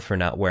jail for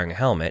not wearing a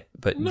helmet,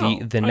 but No,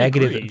 the I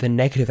negative agree. the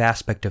negative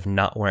aspect of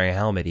not wearing a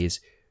helmet is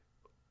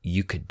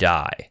you could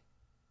die.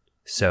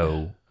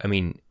 So, I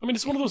mean,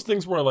 it's one of those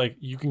things where like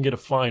you can get a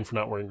fine for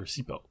not wearing your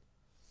seatbelt,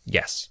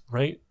 yes,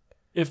 right?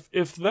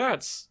 If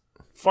that's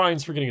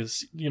fines for getting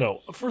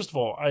first of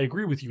all, I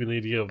agree with you in the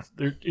idea of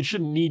it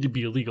shouldn't need to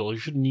be illegal. You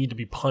shouldn't need to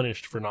be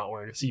punished for not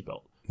wearing a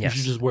seatbelt. Yes.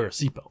 You should just wear a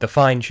seatbelt. The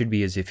fine should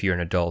be as if you're an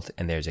adult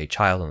and there's a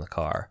child in the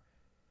car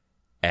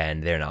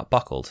and they're not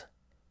buckled.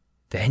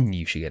 Then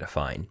you should get a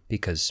fine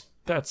because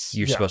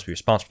you're supposed to be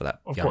responsible for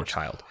that young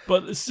child.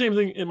 But the same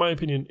thing, in my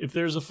opinion, if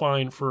there's a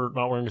fine for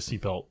not wearing a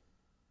seatbelt,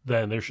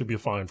 then there should be a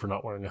fine for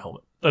not wearing a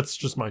helmet. That's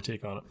just my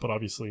take on it. But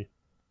obviously,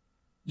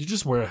 you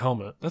just wear a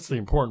helmet. That's the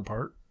important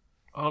part.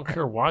 I don't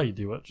care why you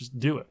do it. Just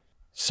do it.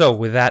 So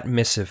with that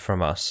missive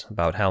from us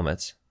about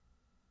helmets.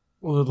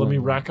 Well, let me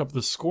rack up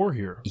the score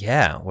here.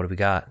 Yeah, what do we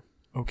got?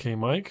 Okay,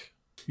 Mike.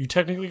 You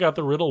technically got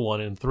the riddle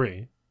 1 and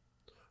 3.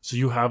 So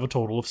you have a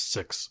total of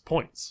 6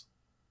 points.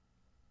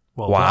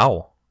 Well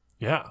wow.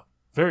 done. Yeah,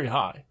 very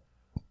high.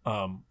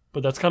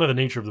 But that's kind of the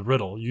nature of the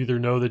riddle. You either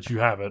know that you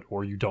have it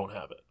or you don't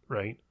have it,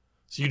 right?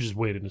 So you just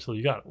waited until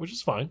you got it, which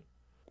is fine.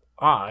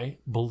 I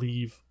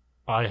believe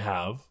I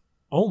have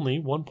only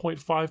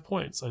 1.5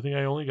 points. I think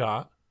I only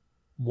got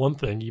one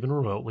thing even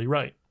remotely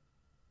right.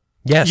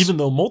 Yes. Even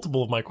though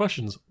multiple of my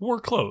questions were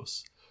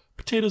close.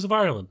 Potatoes of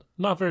Ireland,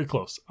 not very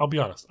close. I'll be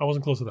honest. I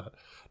wasn't close to that.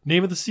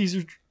 Name of the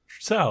Caesar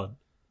salad,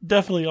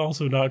 definitely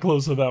also not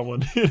close to that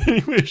one in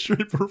any way,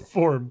 shape, or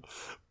form.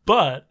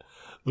 But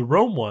the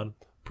Rome one,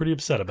 pretty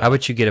upset about. How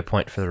about you get a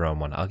point for the Rome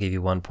one? I'll give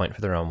you 1 point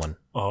for the Rome one.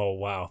 Oh,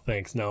 wow.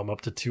 Thanks. Now I'm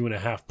up to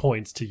 2.5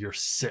 points to your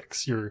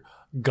 6, your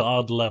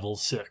God level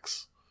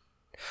 6.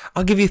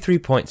 I'll give you 3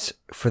 points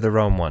for the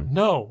Rome one.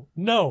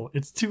 No,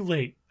 it's too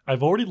late.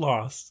 I've already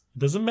lost. It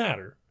doesn't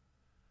matter.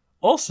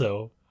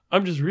 Also,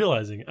 I'm just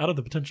realizing out of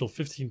the potential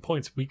 15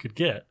 points we could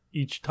get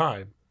each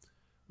time,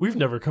 we've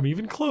never come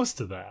even close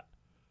to that.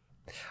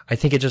 I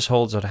think it just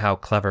holds on how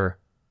clever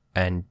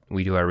and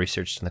we do our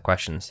research in the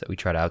questions that we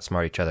try to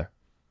outsmart each other.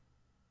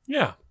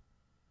 Yeah.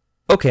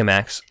 Okay,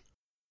 Max.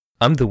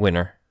 I'm the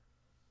winner.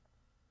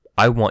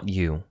 I want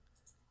you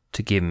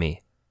to give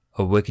me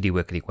a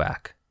wickety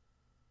whack.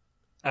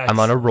 Excellent. I'm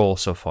on a roll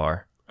so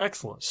far.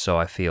 Excellent. So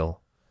I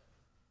feel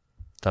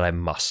that I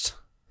must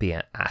be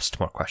asked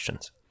more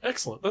questions.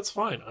 Excellent. That's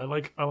fine. I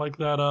like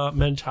that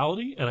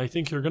mentality, and I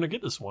think you're going to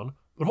get this one,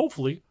 but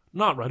hopefully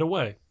not right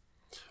away.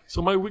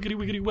 So my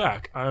wickety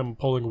whack, I'm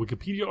pulling a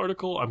Wikipedia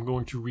article. I'm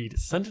going to read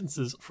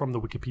sentences from the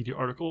Wikipedia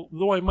article,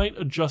 though I might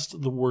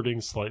adjust the wording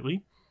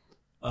slightly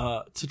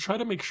to try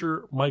to make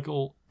sure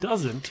Michael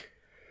doesn't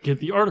get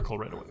the article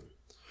right away.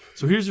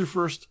 So here's your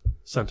first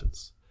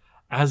sentence.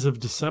 As of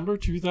December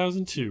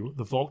 2002,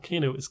 the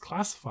volcano is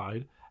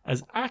classified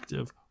as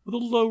active with a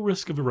low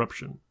risk of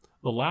eruption.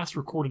 The last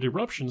recorded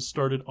eruption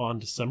started on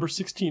December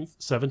 16th,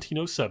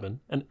 1707,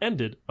 and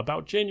ended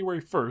about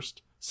January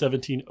 1st,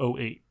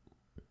 1708.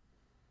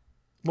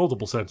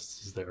 Multiple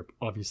sentences there,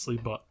 obviously,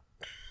 but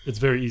it's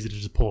very easy to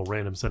just pull a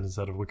random sentence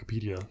out of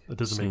Wikipedia. That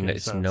doesn't make any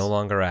sense. It's no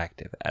longer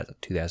active as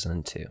of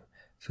 2002.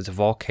 So it's a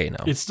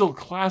volcano. It's still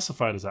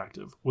classified as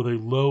active with a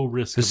low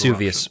risk of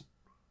Vesuvius. eruption.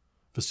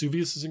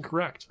 Vesuvius is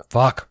incorrect.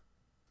 Fuck.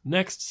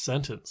 Next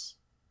sentence.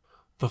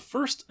 The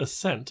first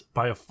ascent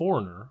by a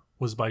foreigner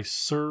was by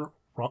Sir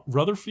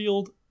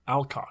Rutherfield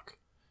Alcock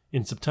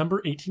in September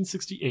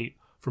 1868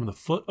 from the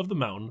foot of the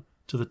mountain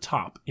to the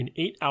top in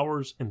 8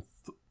 hours and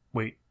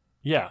 8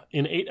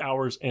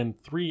 hours and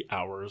 3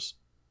 hours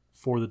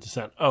for the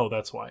descent. Oh,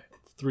 that's why.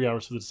 3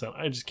 hours for the descent.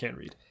 I just can't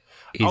read.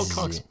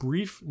 Alcock's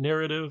brief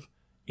narrative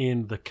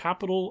in The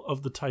Capital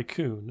of the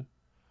Tycoon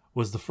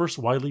was the first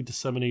widely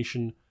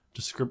disseminated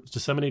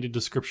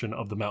description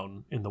of the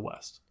mountain in the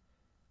West.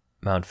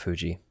 Mount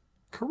Fuji.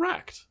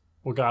 Correct.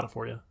 What got it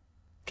for you?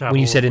 When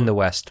you said in the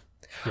West.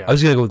 Yeah. I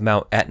was going to go with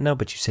Mount Etna,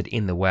 but you said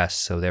in the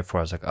West, so therefore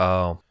I was like,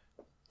 oh,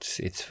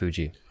 it's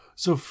Fuji.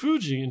 So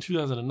Fuji in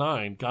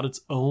 2009 got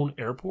its own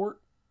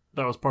airport.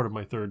 That was part of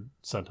my third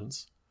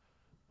sentence.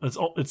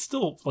 It's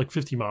still like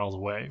 50 miles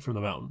away from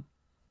the mountain.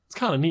 It's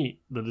kind of neat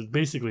that it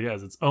basically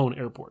has its own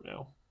airport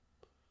now.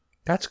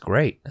 That's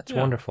great. That's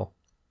wonderful.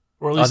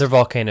 Or at least other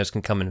volcanoes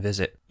can come and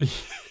visit.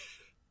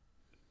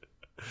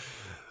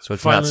 So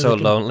it's not so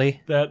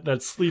lonely. That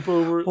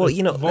sleepover. Well,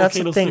 that's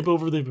the thing.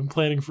 Sleepover they've been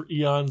planning for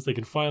eons. They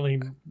can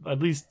finally at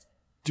least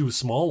do a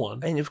small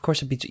one. And of course,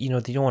 it'd be, you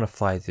don't want to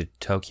fly to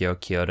Tokyo,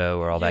 Kyoto,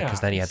 or all that,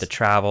 because then you have to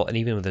travel. And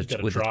even with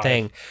the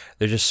thing,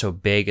 they're just so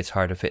big, it's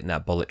hard to fit in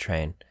that bullet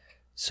train.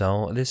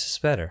 So this is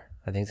better.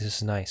 I think this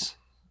is nice.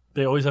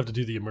 They always have to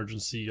do the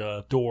emergency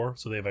door,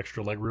 so they have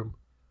extra leg room.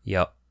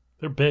 Yep.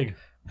 They're big.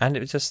 And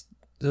it's just,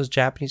 those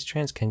Japanese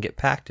trains can get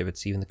packed if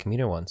it's even the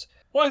commuter ones.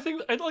 Well,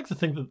 I'd like to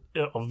think that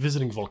a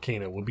visiting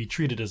volcano would be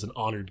treated as an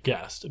honored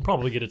guest and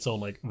probably get its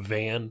own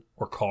van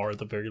or car at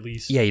the very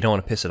least. Yeah, you don't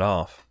want to piss it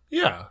off.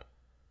 Yeah,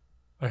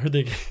 I heard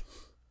they could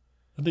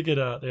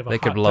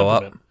blow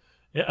up.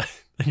 Yeah,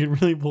 they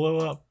could really blow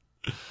up.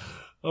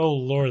 Oh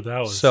Lord, that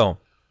was so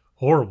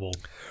horrible.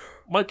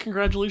 Mike,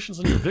 congratulations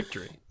on your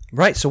victory.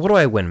 Right. So what do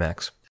I win,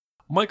 Max?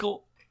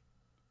 Michael,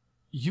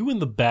 you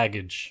and the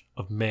baggage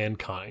of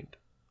mankind,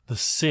 the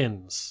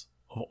sins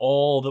of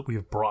all that we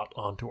have brought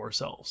onto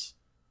ourselves.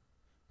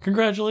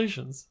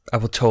 Congratulations. I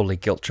will totally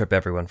guilt trip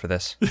everyone for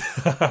this.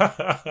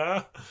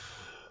 That's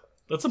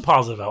a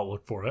positive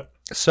outlook for it.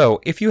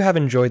 So, if you have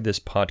enjoyed this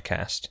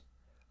podcast,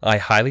 I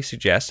highly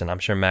suggest, and I'm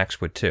sure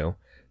Max would too,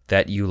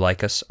 that you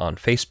like us on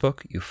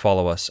Facebook, you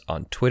follow us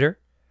on Twitter.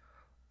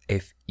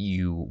 If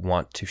you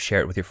want to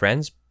share it with your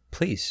friends,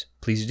 please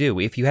do.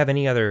 If you have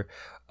any other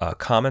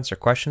comments or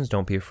questions,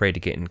 don't be afraid to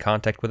get in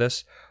contact with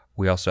us.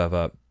 We also have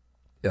a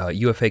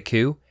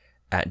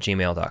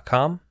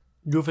ufaq@gmail.com.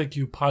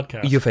 UFAQ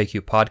podcast.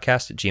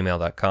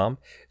 ufaqpodcast@gmail.com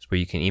is where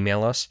you can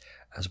email us,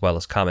 as well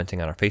as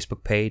commenting on our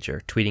Facebook page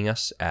or tweeting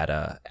us at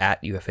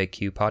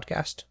UFAQ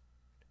podcast.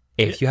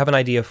 If you have an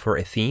idea for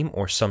a theme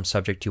or some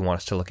subject you want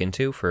us to look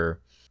into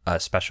for a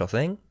special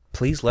thing,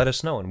 please let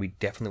us know, and we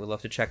definitely would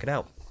love to check it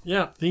out.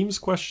 Yeah, themes,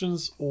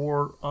 questions,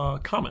 or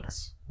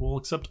comments. We'll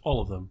accept all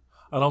of them.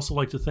 I'd also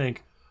like to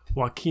thank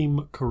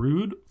Joachim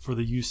Karud for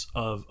the use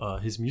of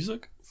his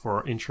music for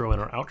our intro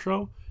and our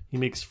outro. He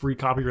makes free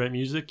copyright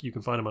music. You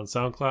can find him on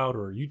SoundCloud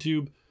or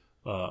YouTube.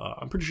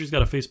 I'm pretty sure he's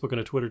got a Facebook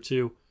and a Twitter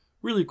too.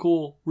 Really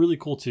cool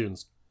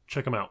tunes.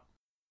 Check him out.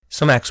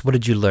 So Max, what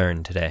did you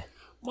learn today?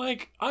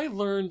 Mike, I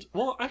learned a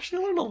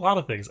lot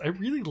of things. I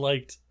really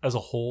liked, as a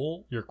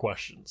whole, your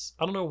questions.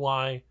 I don't know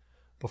why,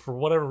 but for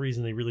whatever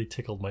reason, they really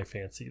tickled my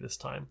fancy this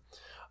time.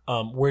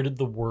 Where did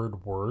the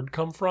word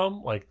come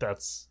from? Like,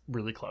 that's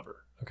really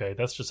clever. Okay,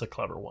 that's just a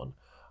clever one.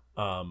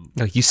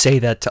 No, you say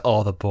that to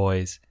all the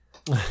boys.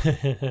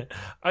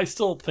 I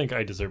still think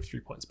I deserve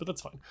 3 points, but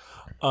that's fine.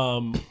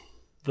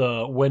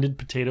 When did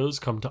potatoes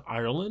come to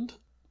Ireland?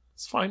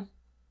 It's fine.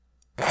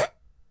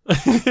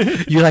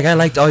 You're like, I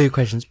liked all your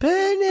questions, but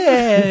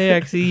yeah,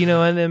 actually,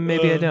 and then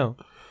maybe I don't.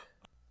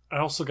 I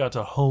also got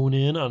to hone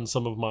in on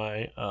some of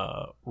my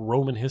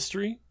Roman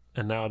history,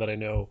 and now that I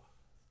know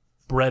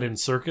bread and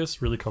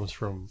circus really comes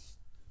from,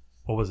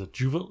 what was it,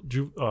 juvenile?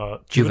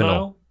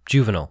 Juvenile,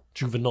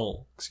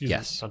 excuse me.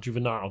 Not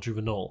juvenile,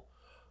 juvenile.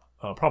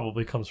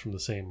 Probably comes from the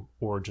same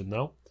origin,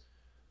 though.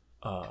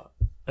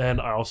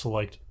 And I also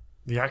liked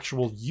the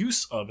actual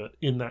use of it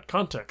in that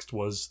context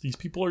was these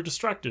people are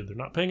distracted. They're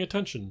not paying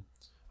attention.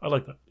 I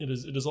like that. It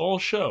is all a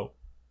show,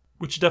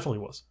 which it definitely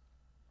was.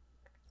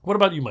 What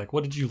about you, Mike?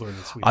 What did you learn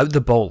this week? The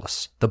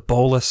bolus.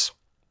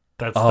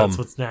 That's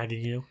what's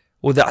nagging you?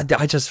 Well,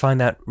 I just find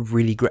that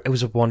really great. It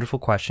was a wonderful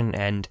question,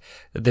 and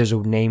there's a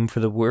name for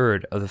the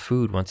word of the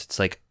food once it's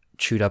like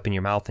chewed up in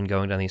your mouth and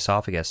going down the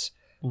esophagus.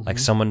 Mm-hmm. Like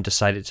someone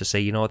decided to say,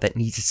 you know what, that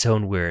needs its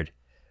own word.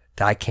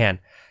 It can't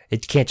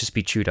just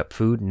be chewed up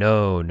food.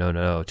 No,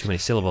 too many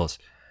syllables.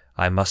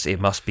 It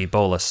must be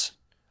bolus,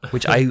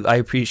 which I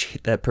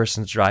appreciate that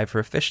person's drive for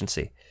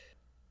efficiency.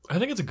 I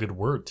think it's a good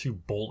word too,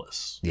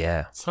 bolus.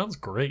 Yeah. It sounds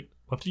great.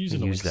 We'll have to use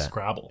it in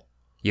Scrabble.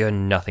 You're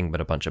nothing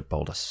but a bunch of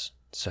bolus,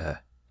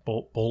 sir.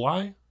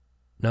 Boli?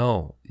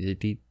 No, it'd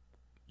be...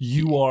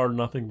 You are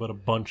nothing but a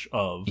bunch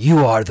of...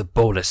 You are the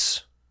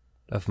bolus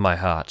of my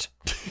heart.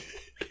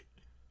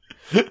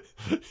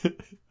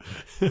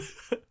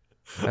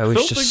 I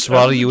wish to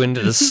swallow you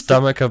into the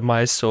stomach of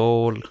my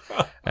soul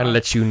and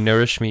let you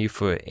nourish me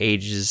for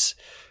ages.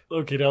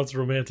 Okay, now it's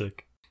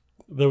romantic.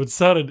 Though it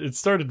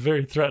started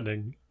very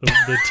threatening.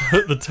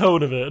 The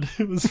tone of it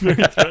was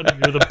very threatening.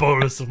 You're the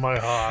bolus of my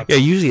heart. Yeah,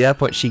 usually at that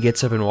point she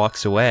gets up and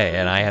walks away,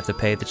 and I have to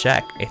pay the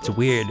check. It's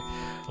weird.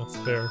 That's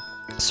fair.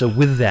 So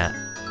with that,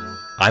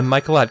 I'm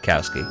Michael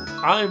Otkowski.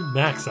 I'm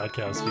Max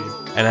Otkowski.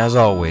 And as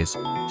always,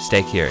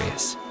 stay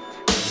curious.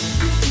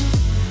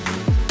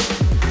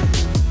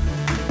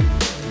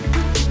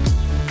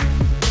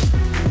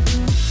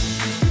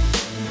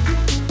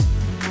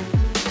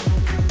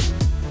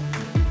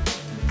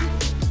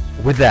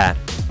 With that,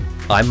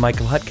 I'm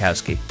Michael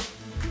Hutkowski.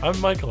 I'm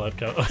Michael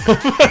Hutkowski.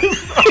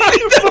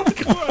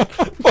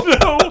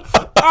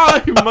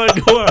 I'm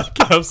Michael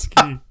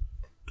Hutkowski.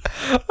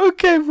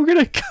 Okay, we're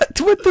gonna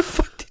cut. What the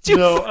fuck did you?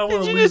 No, I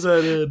want to leave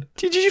that in.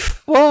 Did you?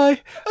 Why?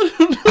 I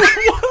don't know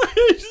why.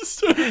 I just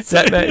started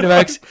saying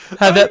Max,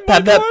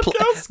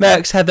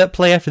 Max, have that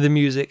play after the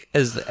music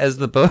as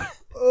the boat.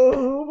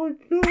 Oh my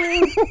god.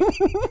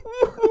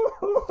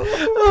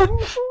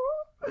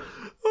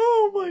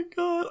 Oh my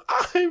god,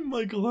 I'm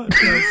Michael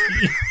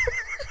Hutkowski.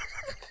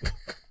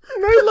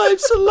 My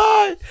life's a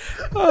lie.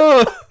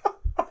 Oh.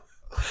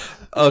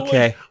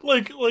 Okay.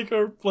 Like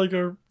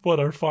what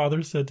our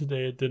father said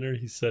today at dinner.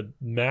 He said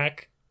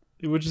Mac,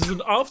 which is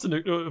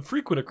a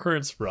frequent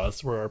occurrence for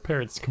us, where our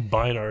parents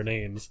combine our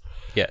names.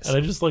 Yes. And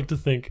I just like to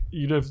think,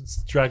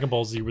 it's Dragon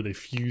Ball Z where they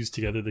fuse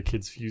together, the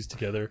kids fuse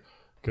together.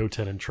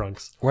 Goten and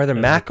Trunks. Whether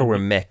Mac or we're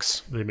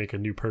Mix. They make a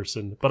new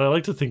person. But I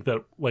like to think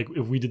that, like,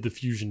 if we did the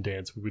fusion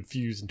dance, we would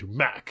fuse into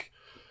Mac.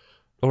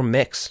 Or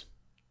Mix.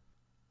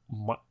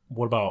 What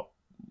about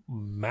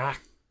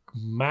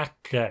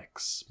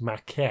Mac-X?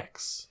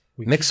 Mac-X.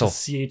 We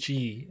Mixel. Keep the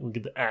CHE, and we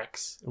get the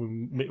X,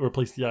 and we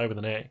replace the I with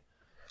an A.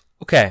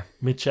 Okay.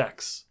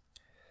 Mitch-X.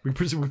 We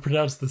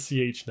pronounce the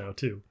CH now,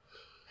 too.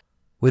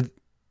 With...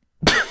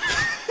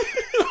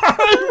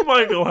 I'm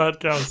Michael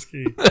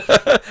Hutkowski.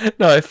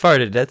 No, I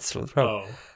farted. That's the problem. Oh.